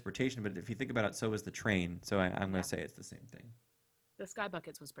transportation, but if you think about it, so is the train. So I'm Yeah. going to say it's the same thing. The Sky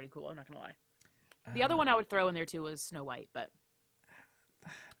Buckets was pretty cool. I'm not gonna lie. The other one I would throw in there too was Snow White, but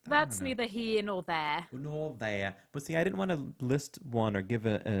that's neither here nor there. No, there. But see, I didn't want to list one or give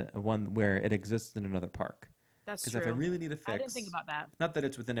a one where it exists in another park. That's Because true. if I really need a fix, I didn't think about that. not that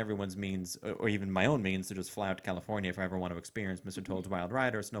it's within everyone's means or even my own means to just fly out to California if I ever want to experience Mr. Toad's Wild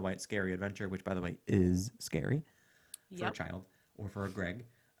Ride or Snow White's Scary Adventure, which, by the way, is scary for a Yep. child or for a Greg.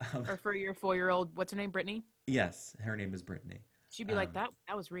 Or for your 4-year-old, what's her name, Brittany? Yes, her name is Brittany. She'd be like, Um,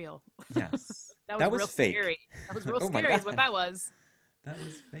 that was real. Yes. That was real fake. scary. That was real Oh my scary is what God. that was. That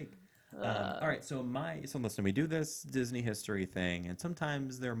was fake. Uh, All right, so listen, we do this Disney history thing, and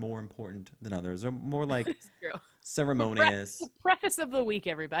sometimes they're more important than others. They're more like It's true. ceremonious. The preface of the week,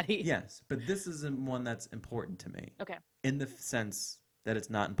 everybody. Yes, but this is one that's important to me. Okay. In the sense that it's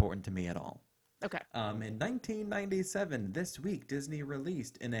not important to me at all. Okay. In 1997, this week, Disney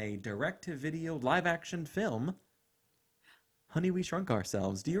released in a direct-to-video live-action film, Honey, We Shrunk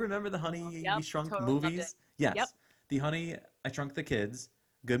Ourselves. Do you remember the Honey, Yep, We Shrunk totally loved it. movies? Yes. Yep. The Honey, I Shrunk the Kids.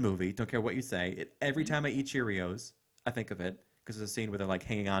 Good movie. Don't care what you say. Every Mm-hmm. time I eat Cheerios, I think of it because there's a scene where they're like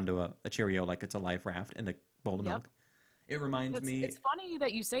hanging on to a Cheerio like it's a life raft in a bowl of Yep. milk. It reminds me. It's funny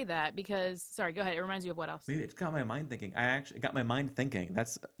that you say that because, sorry, go ahead. It reminds you of what else? Maybe it's got my mind thinking. I actually got my mind thinking.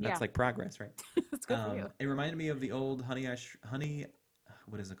 That's Yeah. like progress, right? It's good for you. It reminded me of the old Honey,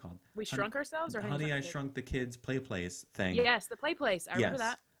 what is it called? We Honey- shrunk ourselves, or Honey, I Kids? Shrunk the Kids play place thing. Yes, the play place. I remember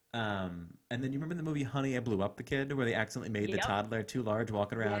that. And then you remember the movie Honey, I Blew Up the Kid, where they accidentally made the Yep. toddler too large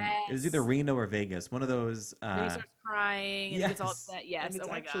walking around. It was either Yes. Reno or Vegas. One of those. Then he starts crying and he gets all yes. upset. Yes. And it's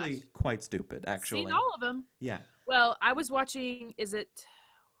Oh my actually gosh. quite stupid, actually. Seen all of them. Yeah. Well, I was watching. It's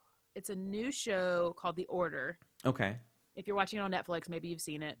a new show called The Order. Okay. If you're watching it on Netflix, maybe you've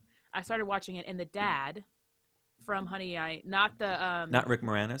seen it. I started watching it, and the dad from Honey, not Not Rick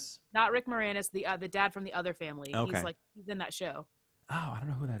Moranis. not Rick Moranis, the dad from The Other Family. Okay. He's in that show. Oh, I don't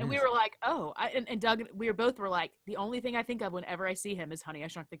know who that is. And we were like, oh, and Doug, we were both like, the only thing I think of whenever I see him is Honey, I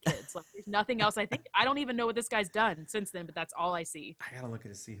Shrunk the Kids. Like, there's nothing else I think. I don't even know what this guy's done since then, but that's all I see. I gotta look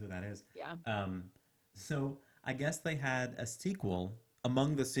at to see who that is. Yeah. So I guess they had a sequel.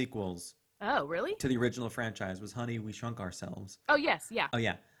 Among the sequels Oh, really? to the original franchise was Honey, We Shrunk Ourselves. Oh, yes. Yeah. Oh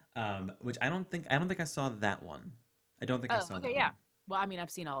yeah. Which I don't think I saw that one. I don't think I Oh, saw okay. that Yeah. one. Well, I mean,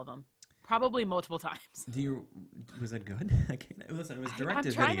 I've seen all of them. Probably multiple times. Was it good? I can't, listen, it was I'm direct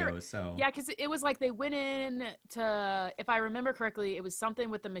to trying to video, so Yeah, because it was like they went in to, if I remember correctly, it was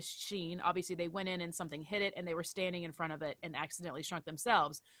something with the machine. Obviously, they went in and something hit it, and they were standing in front of it and accidentally shrunk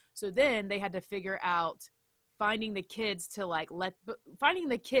themselves. So then they had to figure out finding the kids finding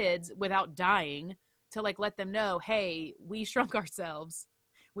the kids without dying to let them know, hey, we shrunk ourselves.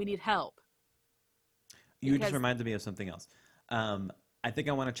 We need help. you just because- reminded me of something else. I think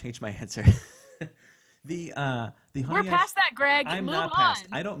I want to change my answer. the Honey We're I past that, Greg. I'm Move not on. past.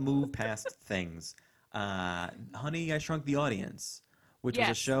 I don't move past things. Honey, I Shrunk the Audience, which was a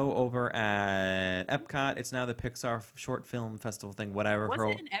Yes. show over at Epcot. It's now the Pixar Short Film Festival thing, whatever.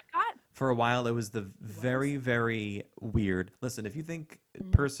 Was it in Epcot? For a while, it was the very, very weird. Listen, if you think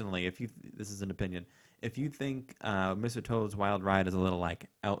Mm-hmm. personally, this is an opinion, if you think Mr. Toad's Wild Ride is a little like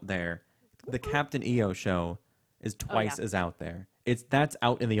out there, the Captain EO show is twice as out there. That's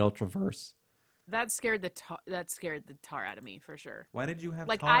out in the Ultraverse. That scared the tar out of me for sure. Why did you have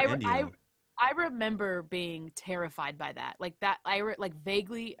Like Tar in you? I remember being terrified by that. Like that,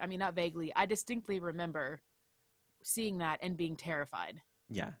 vaguely. I mean, not vaguely. I distinctly remember seeing that and being terrified.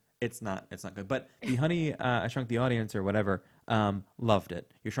 Yeah, it's not good. But the Honey, I Shrunk the Audience or whatever, loved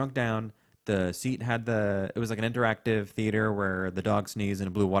it. You shrunk down. The seat had it was like an interactive theater where the dog sneezed and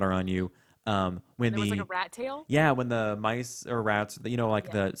it blew water on you. When There was like a rat tail. Yeah, when the mice or rats, the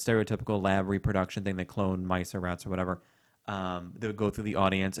stereotypical lab reproduction thing, they clone mice or rats or whatever, they would go through the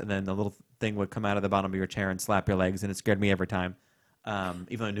audience, and then the little thing would come out of the bottom of your chair and slap your legs, and it scared me every time,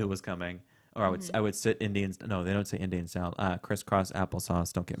 even though I knew it was coming. Or I would sit Indian. No, they don't say Indian style. Crisscross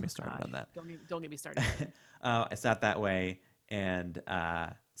applesauce. Don't get me started on that. Don't get me started. I sat that way, and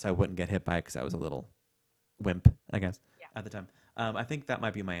so I wouldn't get hit by it because I was a little wimp, I guess, at the time. I think that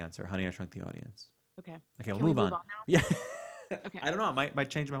might be my answer. Honey, I Shrunk the Audience. Okay. Okay, we'll Can we move on. now? Yeah. Okay. I don't know. I might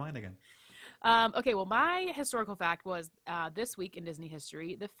change my mind again. Okay, well, my historical fact was this week in Disney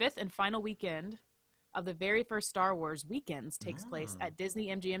history, the 5th and final weekend of the very first Star Wars weekends takes place at Disney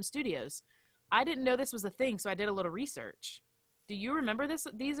MGM Studios. I didn't know this was a thing, so I did a little research. Do you remember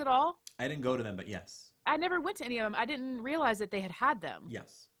these at all? I didn't go to them, but yes. I never went to any of them. I didn't realize that they had them.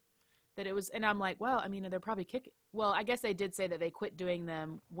 Yes. That it was, and I'm like, well, I mean, they're probably kicking. Well, I guess they did say that they quit doing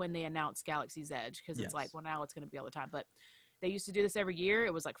them when they announced Galaxy's Edge because it's like, well, now it's going to be all the time. But they used to do this every year.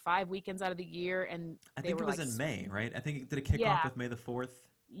 It was like 5 weekends out of the year, and I think it was in May, right? I think did it kick off with May the 4th?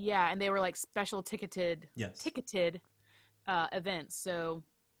 Yeah, and they were like special ticketed events. So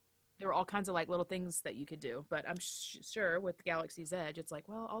there were all kinds of like little things that you could do. But I'm sure with Galaxy's Edge, it's like,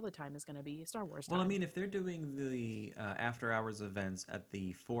 well, all the time is going to be Star Wars time. Well, I mean, if they're doing the after-hours events at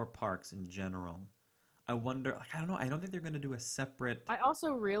the 4 parks in general, I wonder, I don't know, I don't think they're going to do a separate... I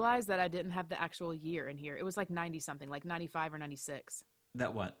also realized that I didn't have the actual year in here. It was like 90-something, like 95 or 96.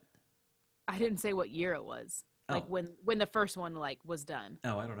 That what? I didn't say what year it was. Like when the first one was done.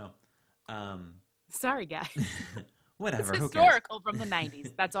 Oh, I don't know. Sorry, guys. Whatever. It's historical from the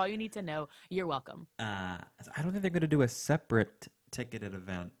 90s. That's all you need to know. You're welcome. I don't think they're going to do a separate ticketed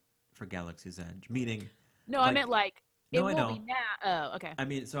event for Galaxy's Edge. Meaning... No, I meant like It No, I won't be know. now. Oh, okay. I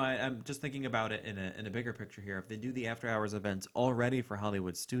mean, so I'm just thinking about it in a bigger picture here. If they do the after hours events already for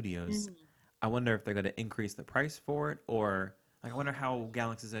Hollywood Studios, Mhm. I wonder if they're going to increase the price for it, or like I wonder how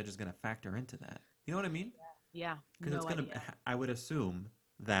Galaxy's Edge is going to factor into that. You know what I mean? Yeah, Because it's no gonna. idea. I would assume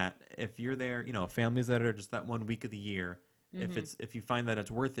that if you're there, families that are just that one week of the year, Hmm. if you find that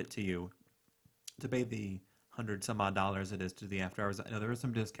it's worth it to you to pay the hundred some odd dollars it is to the after hours. I know there are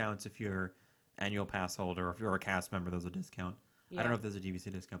some discounts if you're annual pass holder or if you're a cast member. There's a discount. I don't Yeah. know if there's a GVC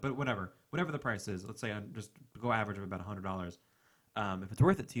discount, but whatever the price is. Let's say I'm just go average of about $100. If it's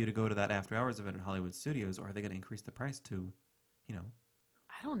worth it to you to go to that after hours event in Hollywood Studios, or are they going to increase the price to, you know,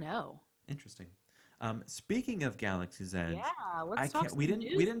 I don't know. interesting. Speaking of Galaxy's Yeah, Edge, I let's talk can't. We some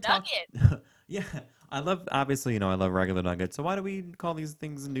didn't. We news didn't talk. nuggets. Yeah, I love. Obviously, I love regular nuggets. So why do we call these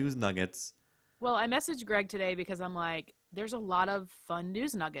things news nuggets? Well, I messaged Greg today because I'm like, there's a lot of fun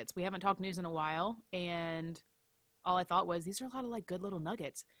news nuggets. We haven't talked news in a while, and all I thought was these are a lot of like good little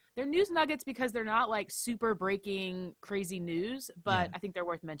nuggets. They're news nuggets because they're not like super breaking crazy news, Yeah. but I think they're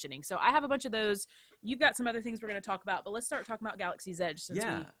worth mentioning. So I have a bunch of those. You've got some other things we're going to talk about, but let's start talking about Galaxy's Edge since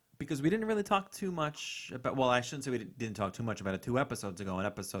Yeah, we. because we didn't really talk too much about. Well, I shouldn't say we didn't talk too much about it. 2 episodes ago, in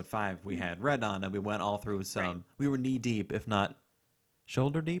episode 5, we had Red on, and we went all through some. Right. We were knee deep, if not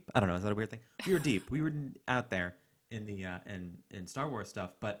shoulder deep. I don't know. Is that a weird thing? We were deep. We were out there in the in Star Wars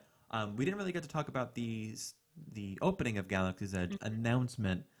stuff, but we didn't really get to talk about the opening of Galaxy's Edge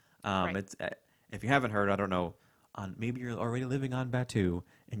announcement. Right. It's if you haven't heard, I don't know. On maybe you're already living on Batu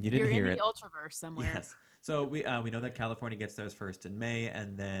and you didn't You're in hear the it. Ultraverse somewhere. Yes. So we know that California gets theirs first in May,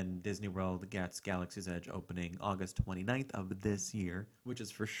 and then Disney World gets Galaxy's Edge opening August 29th of this year, which is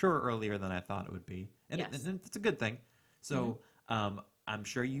for sure earlier than I thought it would be, and, Yes. and it's a good thing. So I'm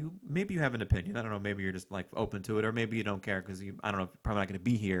sure maybe you have an opinion. I don't know. Maybe you're just like open to it, or maybe you don't care because I don't know. You're probably not going to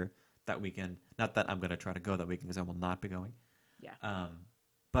be here that weekend. Not that I'm going to try to go that weekend because I will not be going. Yeah.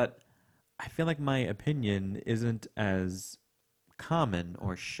 But I feel like my opinion isn't as common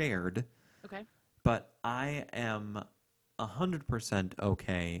or shared, Okay. but I am 100%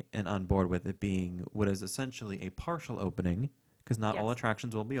 okay and on board with it being what is essentially a partial opening, because not all Yes.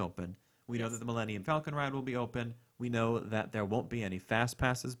 attractions will be open. We know Yes. that the Millennium Falcon ride will be open. We know that there won't be any fast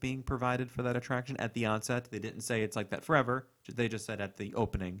passes being provided for that attraction at the onset. They didn't say it's like that forever. They just said at the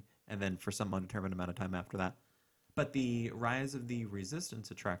opening and then for some undetermined amount of time after that. But the Rise of the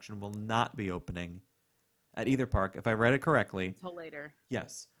Resistance attraction will not be opening at either park, if I read it correctly. Until later.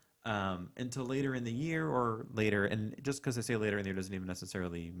 Yes. Until later in the year or later. And just because they say later in the year doesn't even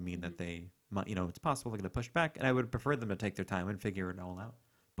necessarily mean that they might, it's possible they're going to push back. And I would prefer them to take their time and figure it all out.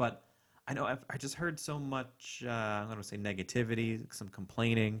 But I know I just heard so much, I'm going to say negativity, some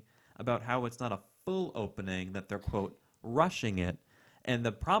complaining about how it's not a full opening, that they're, quote, rushing it. And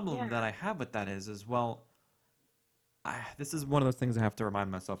the problem Yeah. that I have with that is well, this is one of those things I have to remind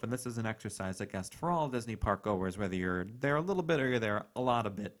myself, and this is an exercise, I guess, for all Disney park goers, whether you're there a little bit or you're there a lot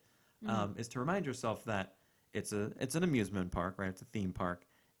of bit, is to remind yourself that it's an amusement park, right? It's a theme park,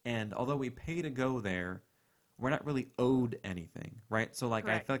 and although we pay to go there, we're not really owed anything, right? So, like, I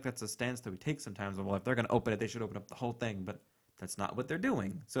Correct. feel like that's a stance that we take sometimes. Well, if they're going to open it, they should open up the whole thing, but that's not what they're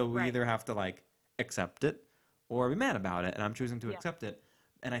doing. So we Right. either have to like accept it or be mad about it, and I'm choosing to Yeah. accept it.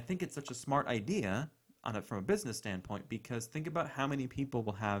 And I think it's such a smart idea on it from a business standpoint, because think about how many people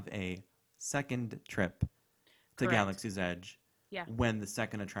will have a second trip to Correct. Galaxy's Edge Yeah. when the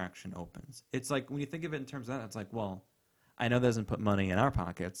second attraction opens. It's like when you think of it in terms of that, it's like, well, I know that doesn't put money in our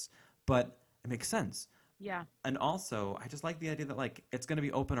pockets, but it makes sense. Yeah. And also, I just like the idea that like it's going to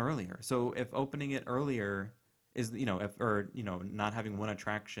be open earlier. So if opening it earlier is not having one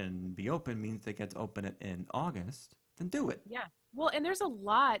attraction be open means they get to open it in August, then do it. Yeah. Well, and there's a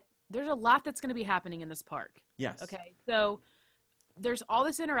lot that's going to be happening in this park. Yes. Okay. So there's all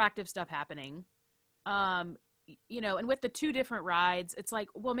this interactive stuff happening. And with the two different rides, it's like,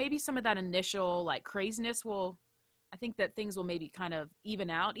 well, maybe some of that initial like craziness I think that things will maybe kind of even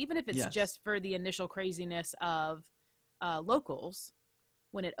out, even if it's Yes. just for the initial craziness of locals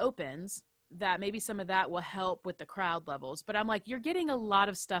when it opens, that maybe some of that will help with the crowd levels. But I'm like, you're getting a lot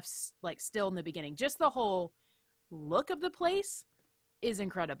of stuff like still in the beginning. Just the whole look of the place is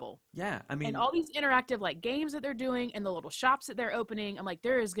incredible. Yeah. I mean, And all these interactive like games that they're doing and the little shops that they're opening, I'm like,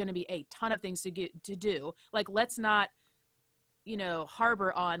 there is going to be a ton of things to do. Like, let's not,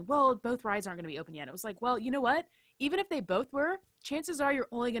 harbor on, well, both rides aren't going to be open yet. It was like, well, you know what? Even if they both were, chances are you're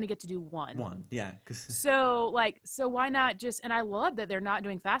only going to get to do one. yeah. 'Cause So why not and I love that they're not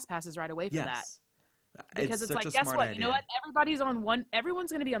doing fast passes right away for that. yes. Because it's such like, a guess smart what? idea. You know what?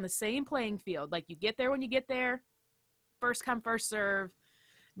 Everyone's going to be on the same playing field. Like, you get there when you get there, first come, first serve.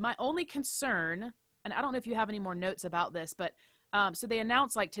 My only concern and I don't know if you have any more notes about this, but so they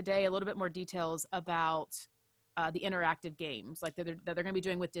announced like today a little bit more details about the interactive games like that they're going to be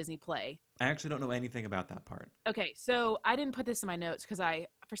doing with Disney Play. I actually don't know anything about that part. Okay, so I didn't put this in my notes because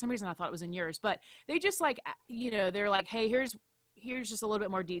for some reason I thought it was in yours, but they just like, they're like, hey, here's just a little bit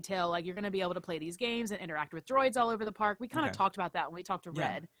more detail. Like you're going to be able to play these games and interact with droids all over the park. We kind of talked about that when we talked to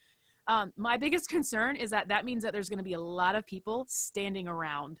Red. My biggest concern is that means that there's going to be a lot of people standing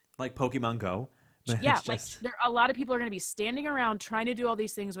around. Like Pokemon Go. Yeah, a lot of people are going to be standing around trying to do all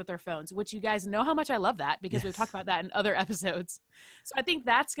these things with their phones, which you guys know how much I love that because we've talked about that in other episodes. So I think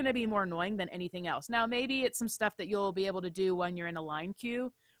that's going to be more annoying than anything else. Now, maybe it's some stuff that you'll be able to do when you're in a line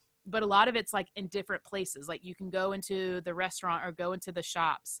queue, but a lot of it's like in different places. Like you can go into the restaurant or go into the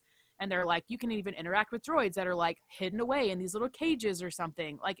shops and they're like, you can even interact with droids that are like hidden away in these little cages or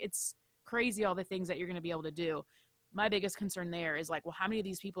something. Like it's crazy all the things that you're going to be able to do. My biggest concern there is like, well, how many of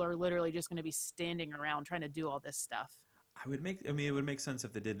these people are literally just going to be standing around trying to do all this stuff? It would make sense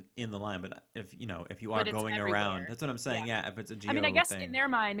if they did in the line, but if you are going everywhere. around, that's what I'm saying. Yeah, if it's a geo I mean, I guess thing. in their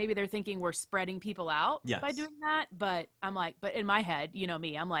mind, maybe they're thinking we're spreading people out by Yes. doing that. But I'm like, but in my head, you know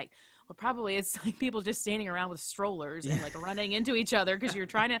me, I'm like, well, probably it's like people just standing around with strollers and like running into each other because you're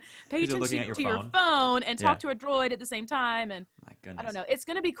trying to pay you're looking attention at to your your phone and talk Yeah. to a droid at the same time. And My goodness. I don't know. It's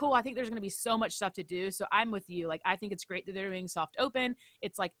going to be cool. I think there's going to be so much stuff to do. So I'm with you. Like, I think it's great that they're doing soft open.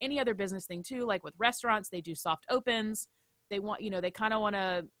 It's like any other business thing too. Like with restaurants, they do soft opens. They want, they kind of want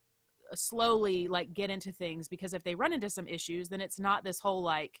to slowly like get into things because if they run into some issues, then it's not this whole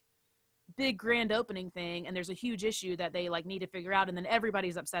like big grand opening thing. And there's a huge issue that they like need to figure out. And then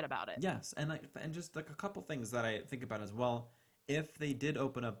everybody's upset about it. Yes, and just like a couple things that I think about as well. If they did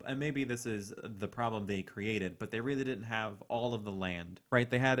open up, and maybe this is the problem they created, but they really didn't have all of the land, right?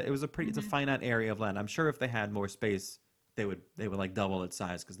 It's a finite area of land. I'm sure if they had more space, they would like double its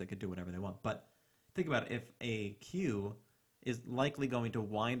size because they could do whatever they want. But think about it, if a queue is likely going to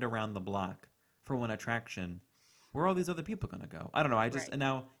wind around the block for one attraction, where are all these other people going to go? I don't know. And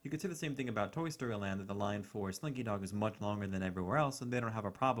now you could say the same thing about Toy Story Land, that the line for Slinky Dog is much longer than everywhere else, and they don't have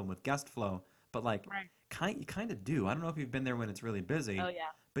a problem with guest flow. But like, you kind of do. I don't know if you've been there when it's really busy. Oh yeah.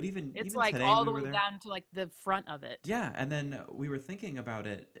 But even like today, all the we way were there. down to like the front of it. Yeah, and then we were thinking about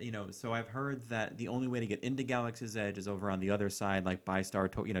it, so I've heard that the only way to get into Galaxy's Edge is over on the other side, like by Star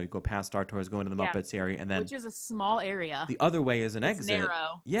Tours, you go past Star Tours, go into the Muppets area, and then which is a small area. the other way is an It's exit.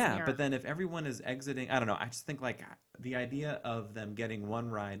 narrow. Yeah, It's narrow. but then if everyone is exiting, I don't know, I just think like the idea of them getting one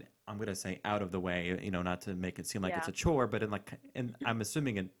ride, I'm going to say out of the way, not to make it seem like it's a chore, but and I'm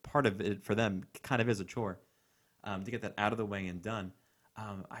assuming part of it for them kind of is a chore, to get that out of the way and done.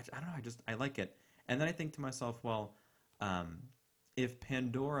 I don't know, I like it. And then I think to myself, well, if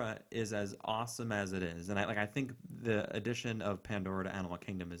Pandora is as awesome as it is, and I think the addition of Pandora to Animal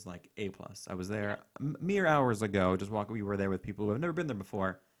Kingdom is like A+. I was there mere hours ago, we were there with people who have never been there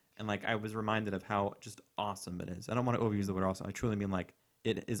before, and like I was reminded of how just awesome it is. I don't want to overuse the word awesome. I truly mean like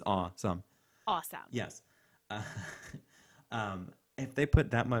it is awesome. Awesome. Yes. If they put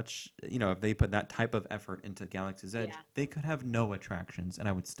that much, if they put that type of effort into Galaxy's Edge, they could have no attractions, and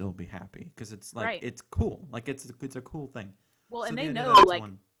I would still be happy because it's like it's cool. Like it's a cool thing. Well, So and the they idea know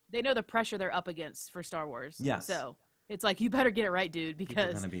that they know the pressure they're up against for Star Wars. Yes. So it's like you better get it right, dude, people are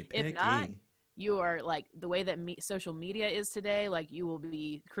because gonna be if not, picky. you are like the way that social media is today. Like you will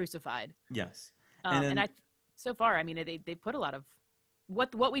be crucified. Yes. So far, I mean, they put a lot of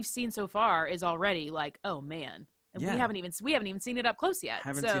what we've seen so far is already like, oh man. And we haven't even seen it up close yet.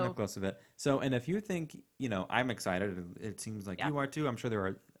 Haven't seen up close of it. So, and if you think, I'm excited, it seems like you are too. I'm sure there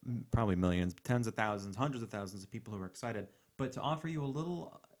are probably millions, tens of thousands, hundreds of thousands of people who are excited. But to offer you a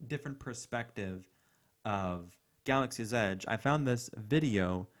little different perspective of Galaxy's Edge, I found this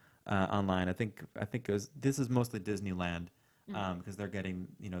video online. I think this is mostly Disneyland because they're getting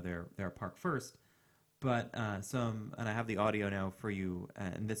their park first. But and I have the audio now for you,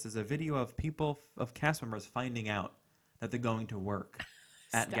 and this is a video of cast members finding out that they're going to work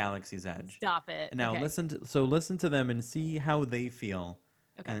at Galaxy's Edge. Stop it. Now Okay. listen to them and see how they feel,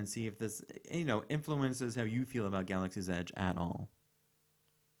 Okay. and see if this influences how you feel about Galaxy's Edge at all.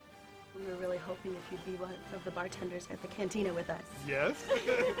 We were really hoping if you'd be one of the bartenders at the cantina with us. Yes?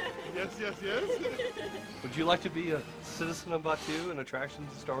 yes. Would you like to be a citizen of Batuu and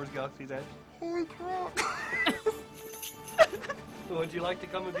attractions of Star Wars Galaxy's Edge? Holy crap! Would you like to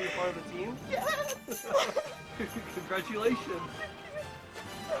come and be a part of the team? Yes! Congratulations!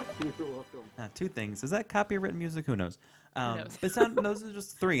 You're welcome. Two things. Is that copywritten music? Who knows? knows? Those are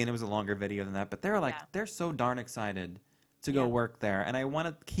just three, and it was a longer video than that. But they're so darn excited to go work there, and I want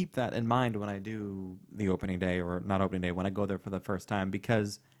to keep that in mind when I do the opening day, or not opening day, when I go there for the first time.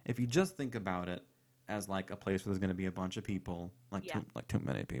 Because if you just think about it, as like a place where there's going to be a bunch of people, like Yeah. too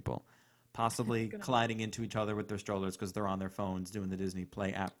many people, possibly gonna- colliding into each other with their strollers because they're on their phones doing the Disney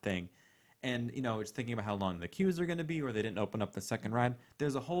Play app thing. And, you know, it's thinking about how long the queues are going to be, or they didn't open up the second ride.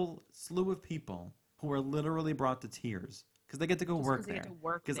 There's a whole slew of people who are literally brought to tears because they get to go Just work 'cause they there. get to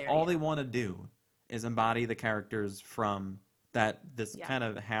work Because there, all yeah. they want to do is embody the characters from this Yeah. kind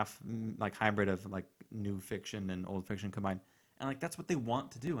of half like hybrid of like new fiction and old fiction combined. And like that's what they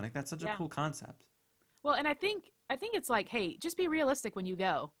want to do. And like that's such a Yeah. cool concept. Well, and I think it's like, hey, just be realistic when you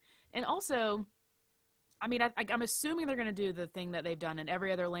go. And also, I mean, I'm assuming they're going to do the thing that they've done in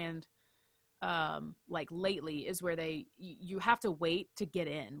every other land, like lately, is where you have to wait to get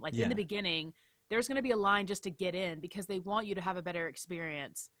in. Like in Yeah. the beginning, there's going to be a line just to get in because they want you to have a better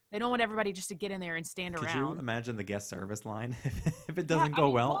experience. They don't want everybody just to get in there and stand Could around. you imagine the guest service line if it Yeah, doesn't I go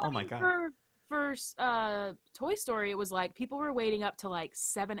mean, well? I Oh my mean, god. For Toy Story, it was like people were waiting up to like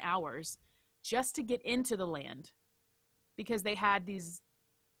 7 hours just to get into the land because they had these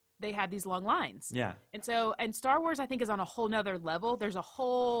long lines. Yeah. And Star Wars, I think, is on a whole nother level. There's a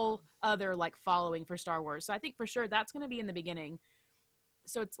whole other like following for Star Wars. So I think for sure that's going to be in the beginning.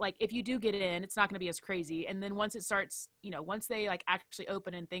 So it's like, if you do get in, it's not going to be as crazy. And then once it starts, you know, once they like actually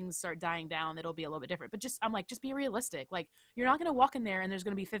open and things start dying down, it'll be a little bit different. But I'm like, just be realistic. Like, you're not going to walk in there and there's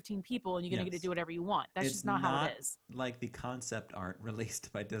going to be 15 people and you're going to get Yes. to do whatever you want. That's It's just not how it is. like the concept art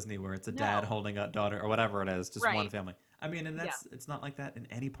released by Disney where it's a dad No. holding a daughter or whatever it is, just one Right. family. I mean, and it's not like that in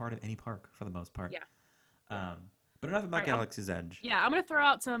any part of any park for the most part. Yeah. But enough about Alright, Galaxy's Edge. Yeah, I'm going to throw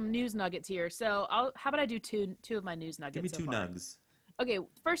out some news nuggets here. So how about I do two of my news nuggets? Give me so two far? nugs. Okay,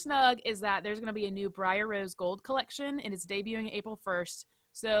 first nug is that there's going to be a new Briar Rose Gold collection, and it's debuting April 1st.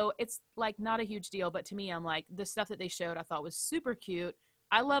 So it's like not a huge deal, but to me, I'm like, the stuff that they showed I thought was super cute.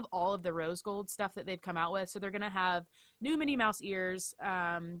 I love all of the rose gold stuff that they've come out with. So they're going to have new Minnie Mouse ears,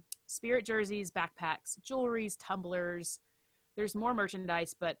 spirit jerseys, backpacks, jewelries, tumblers. There's more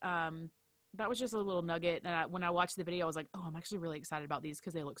merchandise, but that was just a little nugget. And when I watched the video, I was like, oh, I'm actually really excited about these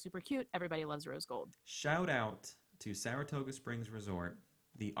because they look super cute. Everybody loves rose gold. Shout out to Saratoga Springs Resort,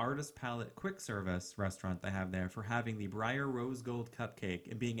 the Artist Palette quick service restaurant they have there, for having the Briar Rose Gold cupcake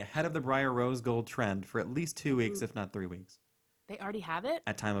and being ahead of the Briar Rose Gold trend for at least 2 weeks, if not 3 weeks, They already have it?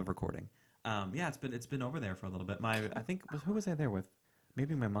 at time of recording. Yeah, it's been over there for a little bit. I think who was I there with?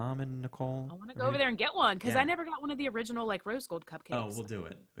 Maybe my mom and Nicole. I want to Or go over maybe- there and get one because Yeah. I never got one of the original like rose gold cupcakes. Oh, we'll do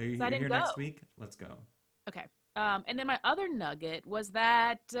it. Are you I here didn't next go. week? Let's go. Okay. And then my other nugget was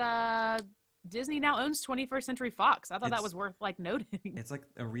that Disney now owns 21st Century Fox. I thought that It's- was worth like noting. It's like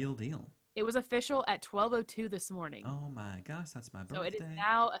a real deal. It was official at 12:02 this morning. Oh my gosh, that's my birthday. So it is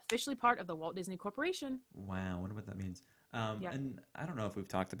now officially part of the Walt Disney Corporation. Wow, I wonder what that means. Yeah. And I don't know if we've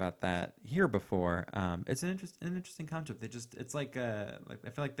talked about that here before. It's an interesting concept. It's like I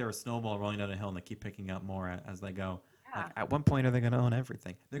feel like they're a snowball rolling down a hill and they keep picking up more as they go. Yeah. Like, at one point, are they going to own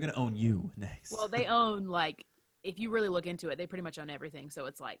everything? They're going to own you next. Well, they own like, if you really look into it, they pretty much own everything. So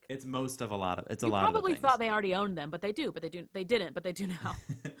it's like, it's most of a lot of. It's a you lot of the probably things. thought they already owned them, but they do. But they didn't. But they do now.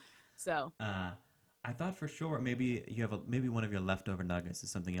 So I thought for sure maybe you have maybe one of your leftover nuggets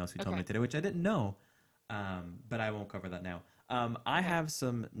is something else you told me Okay. today, which I didn't know. But I won't cover that now. I have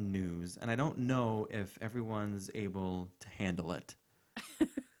some news, and I don't know if everyone's able to handle it.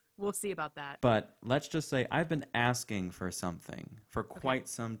 we'll see about that. But let's just say I've been asking for something for quite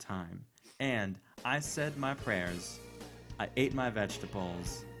some time. And I said my prayers, I ate my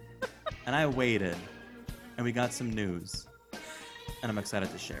vegetables, and I waited, and we got some news. And I'm excited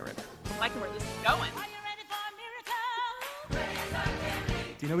to share it. I'm liking where this is going.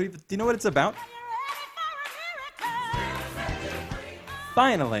 Do you know what it's about?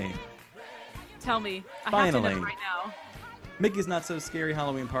 Finally, Tell me. I have to Finally. know right now. Mickey's Not So Scary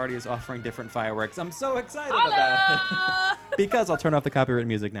Halloween Party is offering different fireworks. I'm so excited about it. Holla! Because I'll turn off the copyrighted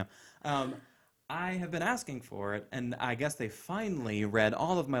music now. I have been asking for it, and I guess they finally read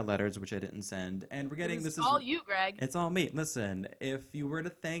all of my letters, which I didn't send, and we're getting It's this is all you, Greg. It's all me. Listen, if you were to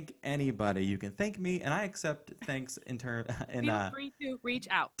thank anybody, you can thank me, and I accept thanks in Feel free to reach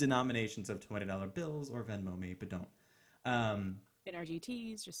out. denominations of $20 bills or Venmo me, but don't.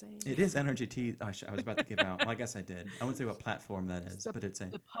 NRGTs, just saying. It is Energy Tea. Oh, I was about to give out. Well, I guess I did. I wouldn't say what platform that is, but it's a.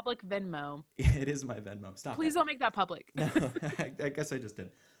 The public Venmo. It is my Venmo. Stop. Please don't make that public. No, I guess I just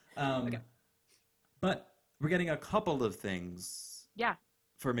did. Okay. But we're getting a couple of things Yeah.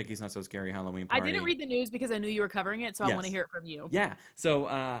 for Mickey's Not So Scary Halloween I Party. didn't read the news because I knew you were covering it, so I want to Yes. hear it from you. Yeah.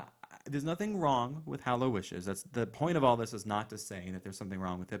 So there's nothing wrong with Hallow Wishes. That's the point of all this, is not to say that there's something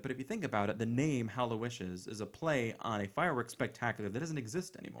wrong with it. But if you think about it, the name Hallow Wishes is a play on a fireworks spectacular that doesn't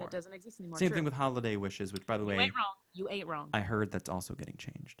exist anymore. It doesn't exist anymore. Same True. thing with Holiday Wishes, which, by the You way, ain't wrong. You ain't wrong. I heard that's also getting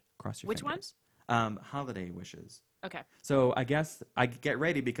changed. Cross your Which one? fingers. Holiday wishes. Okay. So I guess I get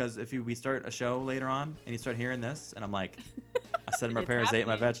ready because if we start a show later on and you start hearing this, and I'm like, I set my It's prayers, ate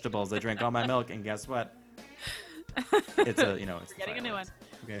my happening. vegetables, I drank all my milk, and guess what? It's a it's We're the getting a new fireworks.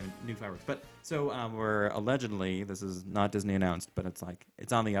 We're getting new fireworks. But so we're allegedly, this is not Disney announced, but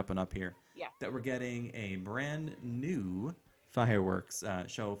it's on the up and up here. Yeah. That we're getting a brand new fireworks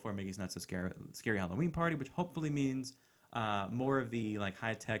show for Mickey's Not So Scary Halloween Party, which hopefully means more of the like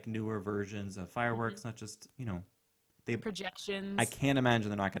high tech, newer versions of fireworks, not just they. Projections. I can't imagine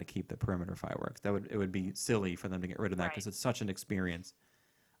they're not going to keep the perimeter fireworks. It would be silly for them to get rid of that because Right. it's such an experience.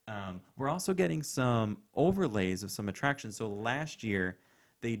 We're also getting some overlays of some attractions. So last year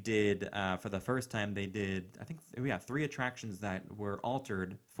they did for the first time they did I think 3 attractions that were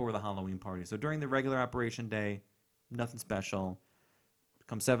altered for the Halloween party. So during the regular operation day, nothing special.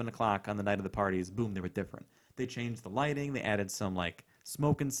 Come 7 o'clock on the night of the parties, boom, they were different. They changed the lighting. They added some like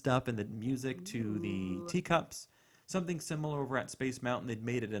smoke and stuff and the music to the teacups. Something similar over at Space Mountain. They'd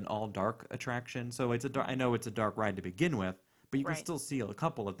made it an all dark attraction. So I know it's a dark ride to begin with, but you can Right. still see a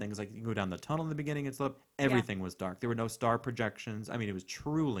couple of things. Like you can go down the tunnel in the beginning and stuff. Everything was dark. There were no star projections. I mean, it was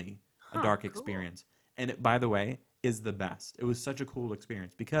truly a dark cool. experience. And it, by the way, is the best. It was such a cool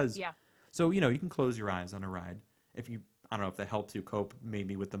experience because Yeah. so you can close your eyes on a ride if you I don't know if that helps you cope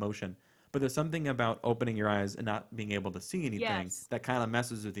maybe with the motion. But there's something about opening your eyes and not being able to see anything Yes. that kind of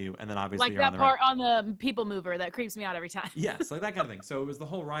messes with you. And then obviously Like you're on that the ride. part on the People Mover that creeps me out every time. Yes, like that kind of thing. So it was the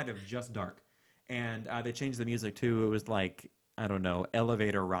whole ride of just dark. And they changed the music too. It was like, I don't know,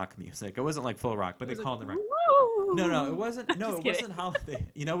 elevator rock music. It wasn't like full rock, but they called it rock. Woo! No, it wasn't. No, Just it kidding. wasn't holiday.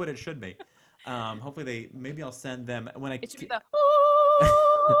 You know what it should be. Hopefully maybe I'll send them when It should be I the.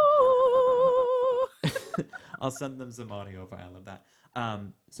 I'll send them some audio file of that.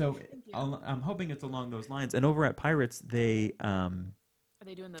 So I'm hoping it's along those lines. And over at Pirates, they Are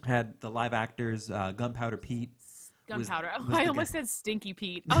they doing the had the live actors, Gunpowder Pete. was- gunpowder? was the I guy- almost said Stinky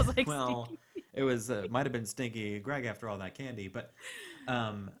Pete. I was like, Well, Stinky. it was might have been Stinky Greg after all that candy, but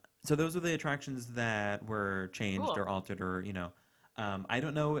so those are the attractions that were changed Cool. or altered, or I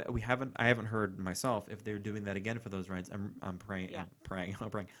don't know. I haven't heard myself if they're doing that again for those rides. I'm praying. Yeah. I'm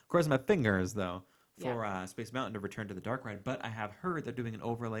praying. Crossing my fingers though Yeah. for Space Mountain to return to the dark ride. But I have heard they're doing an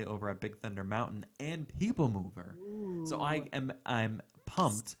overlay over at Big Thunder Mountain and People Mover. So I'm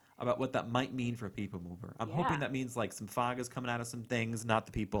pumped about what that might mean for People Mover. I'm Yeah. hoping that means like some fog is coming out of some things, not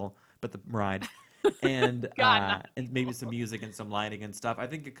the people, but the ride. And God, not and maybe some music and some lighting and stuff. I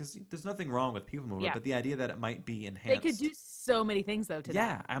think because there's nothing wrong with People Mover, Yeah. but the idea that it might be They enhanced. could do so many things though to that.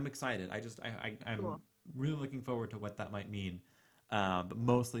 Yeah, I'm excited. I'm Cool. really looking forward to what that might mean, but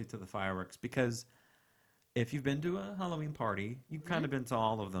mostly to the fireworks because if you've been to a Halloween party, you've kind of been to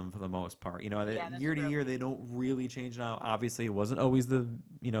all of them for the most part. Yeah, that's Year to true. year, they don't really change now. Obviously, it wasn't always the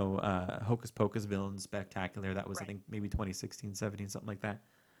Hocus Pocus villain spectacular. That was I Right. think maybe 2016, 17, something like that.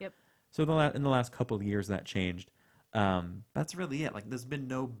 Yep. So in the last couple of years, that changed. That's really it. Like, there's been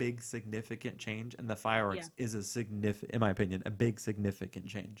no big significant change, and the fireworks is a significant, in my opinion, a big significant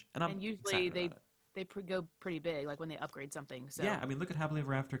change. And I'm And usually excited they about it. go pretty big, like when they upgrade something. So Yeah, I mean, look at Happily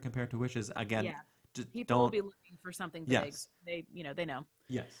Ever After compared to Wishes. Again, Yeah. just people will don't. be looking for something big. Yes. They know.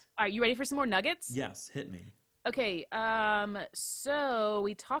 Yes, All right, you ready for some more nuggets? yes, hit me. Okay. So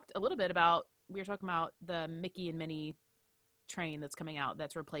we talked a little bit about we were talking about the Mickey and Minnie train that's coming out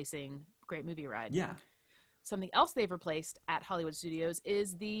that's replacing Great Movie Ride. Yeah, Something else they've replaced at Hollywood Studios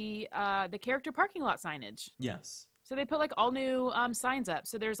is the character parking lot signage. yes. So they put like all new signs up.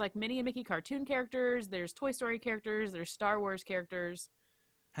 So there's like Minnie and Mickey cartoon characters, there's Toy Story characters, there's Star Wars characters.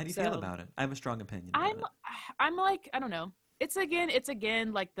 How do you feel So- about it? I have a strong opinion. About it. I'm like, I don't know. It's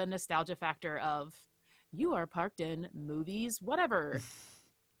again like the nostalgia factor of you are parked in movies, whatever.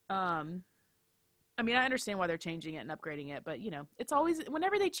 I mean, I understand why they're changing it and upgrading it, but it's always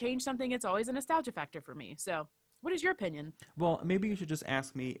whenever they change something, it's always a nostalgia factor for me. So, what is your opinion? Well, maybe you should just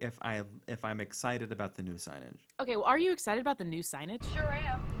ask me if I'm excited about the new signage. Okay, well, are you excited about the new signage? Sure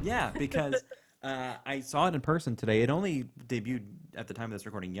am. Yeah, because I saw it in person today. It only debuted at the time of this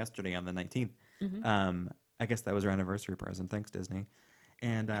recording yesterday on the 19th. Mm-hmm. I guess that was our anniversary present. Thanks, Disney.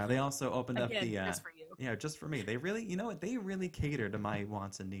 And they also opened up Again, the just for you. yeah, just for me. They really, they really cater to my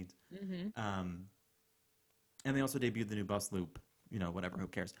wants and needs. Mm-hmm. And they also debuted the new bus loop. Whatever, who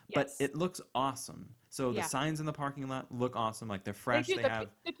cares? But Yes. it looks awesome. So Yeah. the signs in the parking lot look awesome. Like they're fresh. They do. They The, have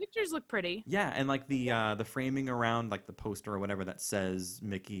the pictures look pretty. yeah, and like the framing around like the poster or whatever that says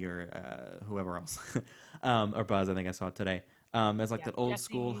Mickey or whoever else or Buzz. I think I saw it today. As like Yeah, that old Jesse-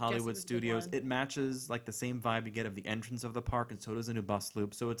 school Jesse Hollywood was a good Studios. one. It matches like the same vibe you get of the entrance of the park, and so does the new bus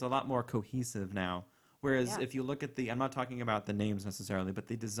loop. So it's a lot more cohesive now. Whereas Yeah. if you look at I'm not talking about the names necessarily, but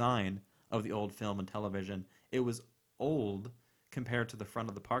the design of the old film and television. It was old compared to the front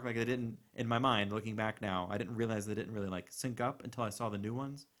of the park. Like, it didn't, in my mind, looking back now, I didn't realize they didn't really like sync up until I saw the new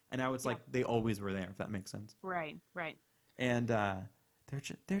ones. And now it's like they always were there, if that makes sense. Right, right. And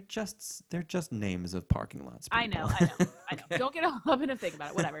they're just names of parking lots. I know. People. I know. Don't get all up in a thing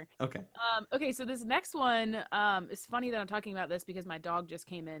about it. Whatever. Okay. Okay, so this next one, it's funny that I'm talking about this because my dog just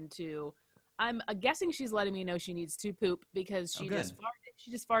came in to. I'm guessing she's letting me know she needs to poop because she good. just farted. She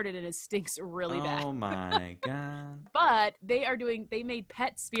just farted and it stinks really bad. Oh my god. But they made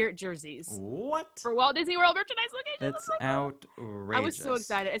pet spirit jerseys What? for Walt Disney World merchandise locations. It's I'm like, outrageous. I was so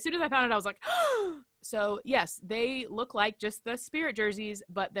excited. As soon as I found it, I was like, so yes, they look like just the spirit jerseys,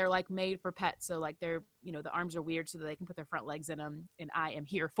 but they're like made for pets. So like they're, the arms are weird so that they can put their front legs in them. And I am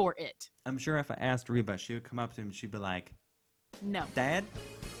here for it. I'm sure if I asked Reba, she would come up to him and she'd be like, No. Dad,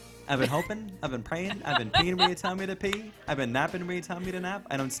 I've been hoping, I've been praying, I've been peeing when you tell me to pee, I've been napping when you tell me to nap,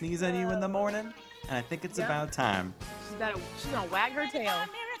 I don't sneeze on you in the morning, and I think it's about time. She's gonna wag her tail.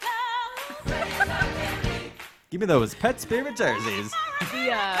 Give me those pet spirit jerseys.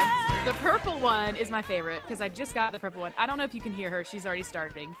 The purple one is my favorite because I just got the purple one. I don't know if you can hear her. She's already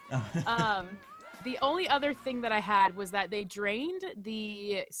starting. The only other thing that I had was that they drained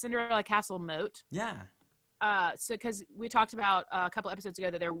the Cinderella Castle moat. Yeah. So because we talked about a couple episodes ago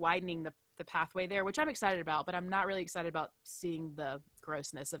that they're widening the pathway there, which I'm excited about, but I'm not really excited about seeing the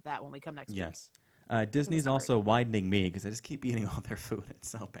grossness of that when we come next week. Yes. Disney's also widening me because I just keep eating all their food. It's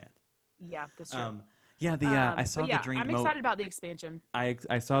so bad. Yeah, that's true. I saw the drained moat. I'm excited about the expansion.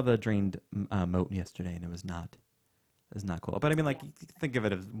 I saw the drained moat yesterday, and it was not cool. But I mean, like, you think of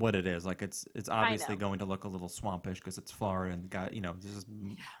it as what it is. Like, it's obviously going to look a little swampish because it's Florida and got there's just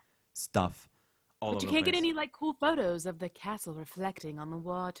stuff all But over you the can't get place. any like cool photos of the castle reflecting on the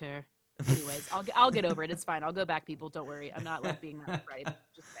water. Anyways, I'll get over it. It's fine. I'll go back, people. Don't worry. I'm not like being that afraid.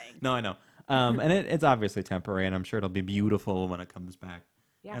 Just saying. No, I know. And it's obviously temporary, and I'm sure it'll be beautiful when it comes back,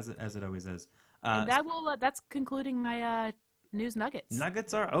 as it always is. And that's concluding my news nuggets.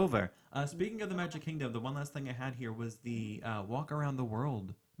 Nuggets are over. Speaking of the Magic Kingdom, the one last thing I had here was the walk around the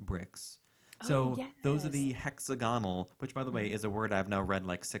world bricks. So those are the hexagonal, which, by the way, is a word I've now read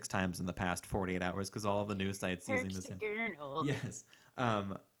like 6 times in the past 48 hours because all of the news sites using the same. Yes.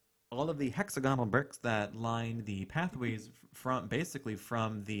 All of the hexagonal bricks that line the pathways from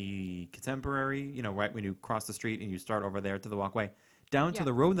the contemporary, right when you cross the street and you start over there to the walkway, down to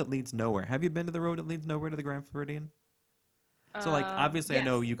the road that leads nowhere. Have you been to the road that leads nowhere to the Grand Floridian? So, like, obviously I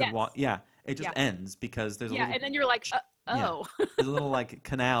know you can walk. Yeah, it just ends because there's a little... and then you're like, oh. There's a little, like,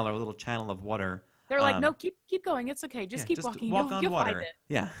 canal or a little channel of water. They're like, no, keep going. It's okay. Just keep walking. Walk on you'll water. Find it.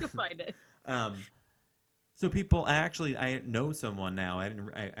 Yeah. You'll find it. So people, I know someone now,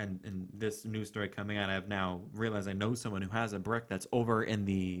 and this news story coming out, I've now realized I know someone who has a brick that's over in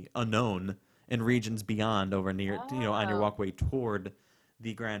the unknown, in regions beyond, over near, on your walkway toward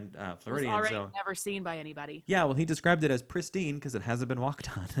the Grand Floridian. Already never seen by anybody. Yeah, well, he described it as pristine because it hasn't been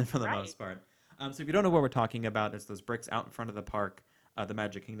walked on for the most part. So if you don't know what we're talking about, it's those bricks out in front of the park, the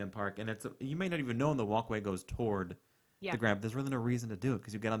Magic Kingdom park, and you may not even know when the walkway goes toward the Grand. There's really no reason to do it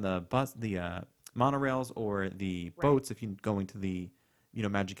because you get on the bus, the monorails or the boats if you're going to the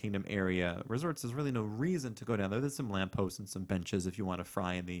Magic Kingdom area resorts. There's really no reason to go down there. There's some lampposts and some benches if you want to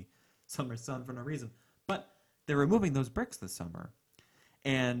fry in the summer sun for no reason. But they're removing those bricks this summer.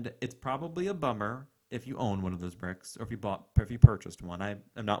 And it's probably a bummer if you own one of those bricks or if you purchased one. I'm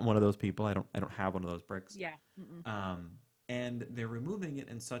not one of those people. I don't have one of those bricks. Yeah. And they're removing it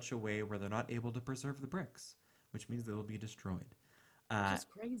in such a way where they're not able to preserve the bricks, which means they will be destroyed. Which is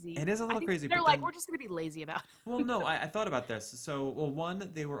crazy. It is a little crazy. They're like, we're just going to be lazy about it. Well, no, I thought about this. So, one,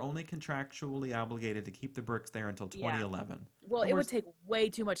 they were only contractually obligated to keep the bricks there until 2011. Well, it would take way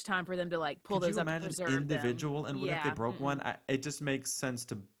too much time for them to like pull those up and preserve them. Individual, and what if they broke one? It just makes sense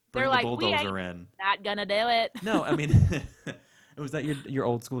to bring They're the like, bulldozer in. Not gonna do it. No, I mean, was that your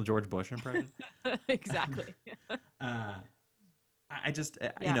old school George Bush impression? Exactly. I just,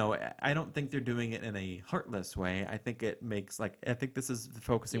 I don't think they're doing it in a heartless way. I think it makes I think this is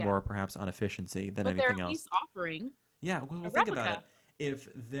focusing more perhaps on efficiency than anything else. They're at least offering. Yeah, well, think about it. If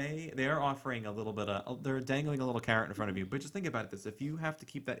they are offering a little bit of, they're dangling a little carrot in front of you. But just think about this: if you have to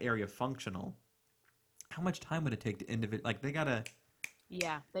keep that area functional, how much time would it take to they gotta.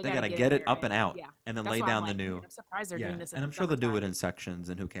 Yeah, they gotta get it up and out, and then lay down the new. I'm surprised they're doing this. And I'm sure they'll do it in sections,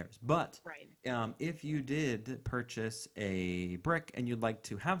 and who cares? But if you did purchase a brick and you'd like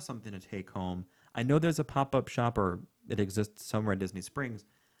to have something to take home, I know there's a pop-up shop, or it exists somewhere at Disney Springs,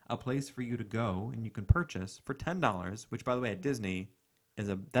 a place for you to go and you can purchase for $10. Which, by the way, at Disney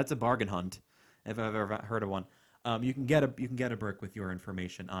that's a bargain hunt, if I've ever heard of one. You can get a brick with your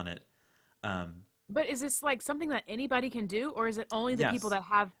information on it. But is this like something that anybody can do, or is it only the people Yes. that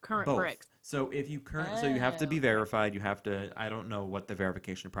have current Both. bricks? So if you so you have to be Oh, verified. You have to. I don't know what the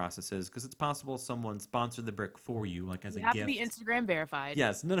verification process is because it's possible someone sponsored the brick for you, like as You a have gift. to be Instagram verified.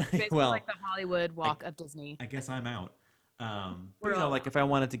 Yes. No. No. Basically, Well, like the Hollywood walk of Disney. I guess I'm out. But We're you know, all like if I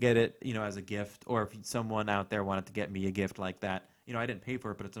wanted to get it, you know, as a gift, or if someone out there wanted to get me a gift like that, you know, I didn't pay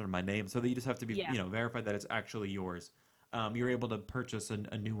for it, but it's under my name, so that you just have to be, Yeah. you know, verified that it's actually yours. You're able to purchase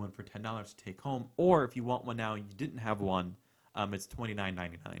a new one for $10 to take home, or if you want one now and you didn't have one, it's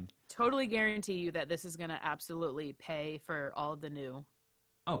 $29.99. Totally guarantee you that this is going to absolutely pay for all of the new.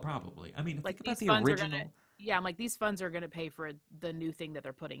 Oh, probably. I mean, Like think about these the funds original. are going to. Yeah, I'm like these funds are going to pay for the new thing that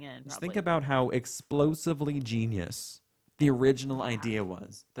they're putting in. Just Probably. think about how explosively genius the original idea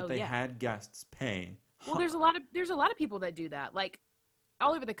was that Oh, they yeah. had guests pay. Well, there's a lot of people that do that. Like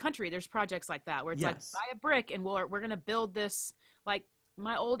all over the country, there's projects like that where it's like Yes. buy a brick and we're gonna build this. Like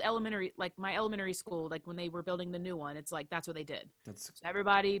my elementary school, like when they were building the new one, it's like that's what they did. That's So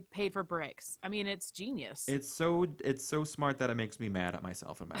everybody paid for bricks. I mean, it's genius. it's so smart that it makes me mad at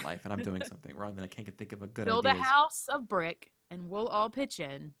myself in my life, and I'm doing something wrong that I can't think of a good Build idea. a house of brick and we'll all pitch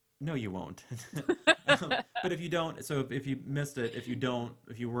in. No, you won't. But if you don't, so if you missed it, if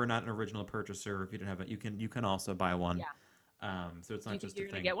you were not an original purchaser, if you didn't have it, you can also buy one. Yeah. So it's Do not you think just you're a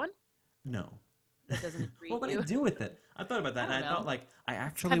gonna thing. get one? No. That doesn't agree What would I you. do with it? I thought about that, I and I don't thought know. like I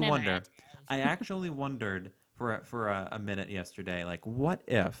actually commemorative. wondered for a minute yesterday, like what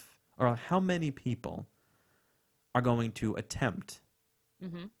if or how many people are going to attempt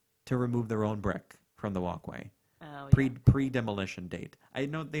Mm-hmm. to remove their own brick from the walkway Oh, pre demolition date. I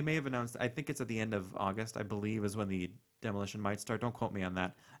know they may have announced. I think it's at the end of August, I believe, is when the demolition might start. Don't quote me on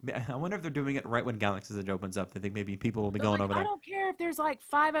that. I wonder if they're doing it right when Galaxy's Edge opens up. They think maybe people will be They're going like, over I there. don't care if there's like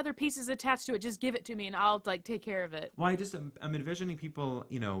 5 other pieces attached to it. Just give it to me and I'll like take care of it. Well, I'm envisioning people,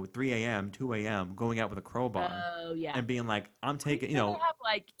 3 a.m., 2 a.m. going out with a crowbar Oh yeah. and being like, I'm taking, They have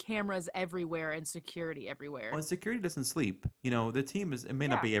like cameras everywhere and security everywhere. well, security doesn't sleep. The team is, it may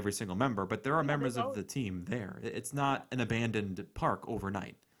not Yeah. be every single member, but there are they members of don't. the team there. It's not an abandoned park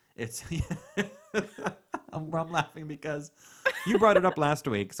overnight. It's, I'm laughing because you brought it up last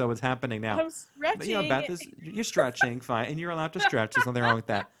week, so it's happening now. I'm But stretching. Beth, you're stretching, fine, and you're allowed to stretch. There's nothing wrong with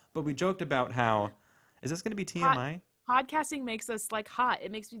that. But we joked about how, is this going to be TMI? Podcasting makes us like hot.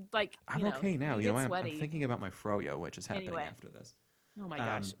 It makes me like I'm okay now. you You know, get I'm sweaty. thinking about my froyo, which is happening Anyway. after this. Oh my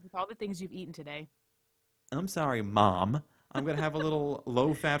gosh! um, With all the things you've eaten today, I'm sorry, Mom. I'm going to have a little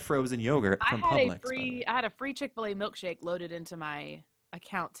low-fat frozen yogurt from I Publix. had a free Chick-fil-A milkshake loaded into my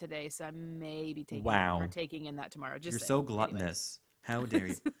account today, so I may be Wow. partaking in that tomorrow. Just You're saying. so Anyway. gluttonous. How dare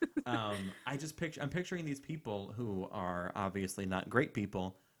you? I'm picturing these people who are obviously not great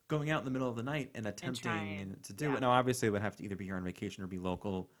people going out in the middle of the night and attempting trying. to do Yeah. it. Now, obviously, it would have to either be here on vacation or be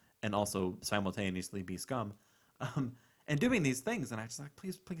local and also simultaneously be scum. And doing these things, and I just like,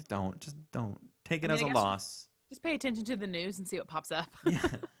 please don't. Just don't. Take it I as a guess loss. Just pay attention to the news and see what pops up.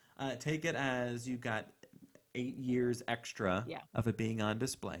 Yeah. Take it as you got 8 years extra Yeah. of it being on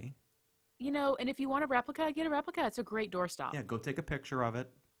display. And if you want a replica, get a replica. It's a great doorstop. Yeah, go take a picture of it.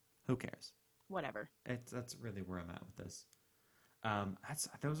 Who cares? Whatever. That's really where I'm at with this.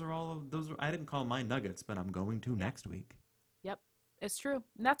 Those are all of those. I didn't call mine nuggets, but I'm going to next week. Yep, it's true.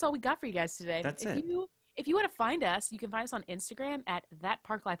 And that's all we got for you guys today. That's if it. If you want to find us, you can find us on Instagram at That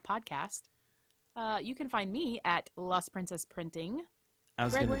Park Life Podcast. You can find me at Lost Princess Printing.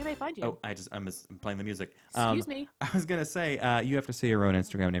 Greg, where can they find you? Oh, I'm playing the music. Excuse me. I was gonna say you have to say your own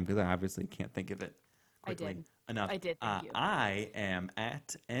Instagram name because I obviously can't think of it I quickly did. enough. I did, thank you. I am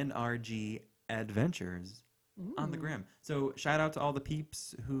at NRG Adventures on the gram. So shout out to all the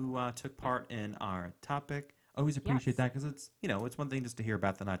peeps who took part in our topic. Always appreciate Yes. that because it's one thing just to hear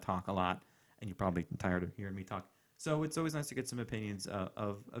Beth and I talk a lot, and you're probably tired of hearing me talk. So it's always nice to get some opinions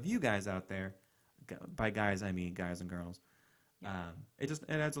of you guys out there. By guys, I mean guys and girls. It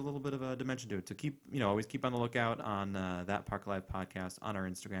adds a little bit of a dimension to it. To always keep on the lookout on That Park Live podcast on our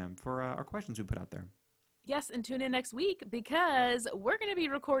Instagram for our questions we put out there. Yes, and tune in next week because we're going to be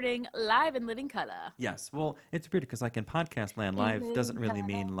recording live in living color. Yes, well, it's weird because like in podcast land, live doesn't really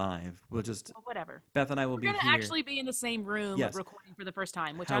mean live. We'll just Well, whatever. Beth and I will We're be going to here. actually be in the same room Yes. recording for the first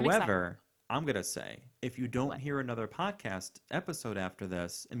time, which I'm excited. However, I'm gonna say if you don't What? hear another podcast episode after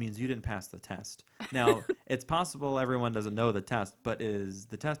this, it means you didn't pass the test. Now, it's possible everyone doesn't know the test, but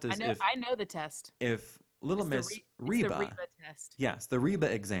the test is I know the test. if Little It's Miss the Reba, It's the Reba test. yes, the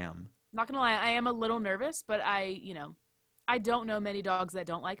Reba exam. Not gonna lie, I am a little nervous, but I I don't know many dogs that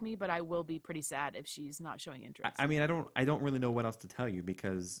don't like me, but I will be pretty sad if she's not showing interest. I mean, I don't really know what else to tell you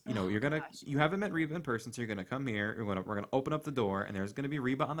because you haven't met Reba in person, so you're gonna come here. We're gonna open up the door, and there's gonna be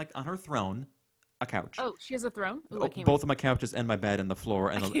Reba on her throne, a couch. Oh, she has a throne. Ooh, Both of my couches and my bed and the floor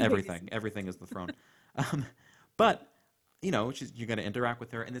and everything. Everything is the throne. But you're going to interact with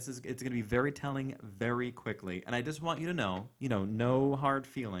her, and it's going to be very telling very quickly. And I just want you to know, no hard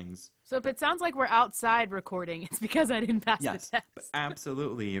feelings. So if it sounds like we're outside recording, it's because I didn't pass Yes, the test.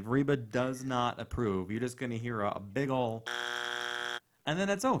 absolutely. If Reba does not approve, you're just going to hear a big ol', and then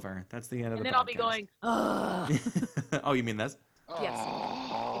it's over. That's the end of the podcast. And then I'll be going, ugh. Oh, you mean this? Yes,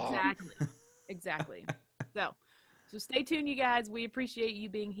 exactly. So stay tuned, you guys. We appreciate you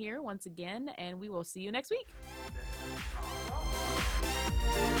being here once again, and we will see you next week.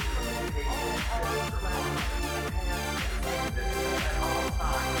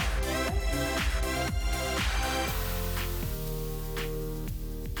 All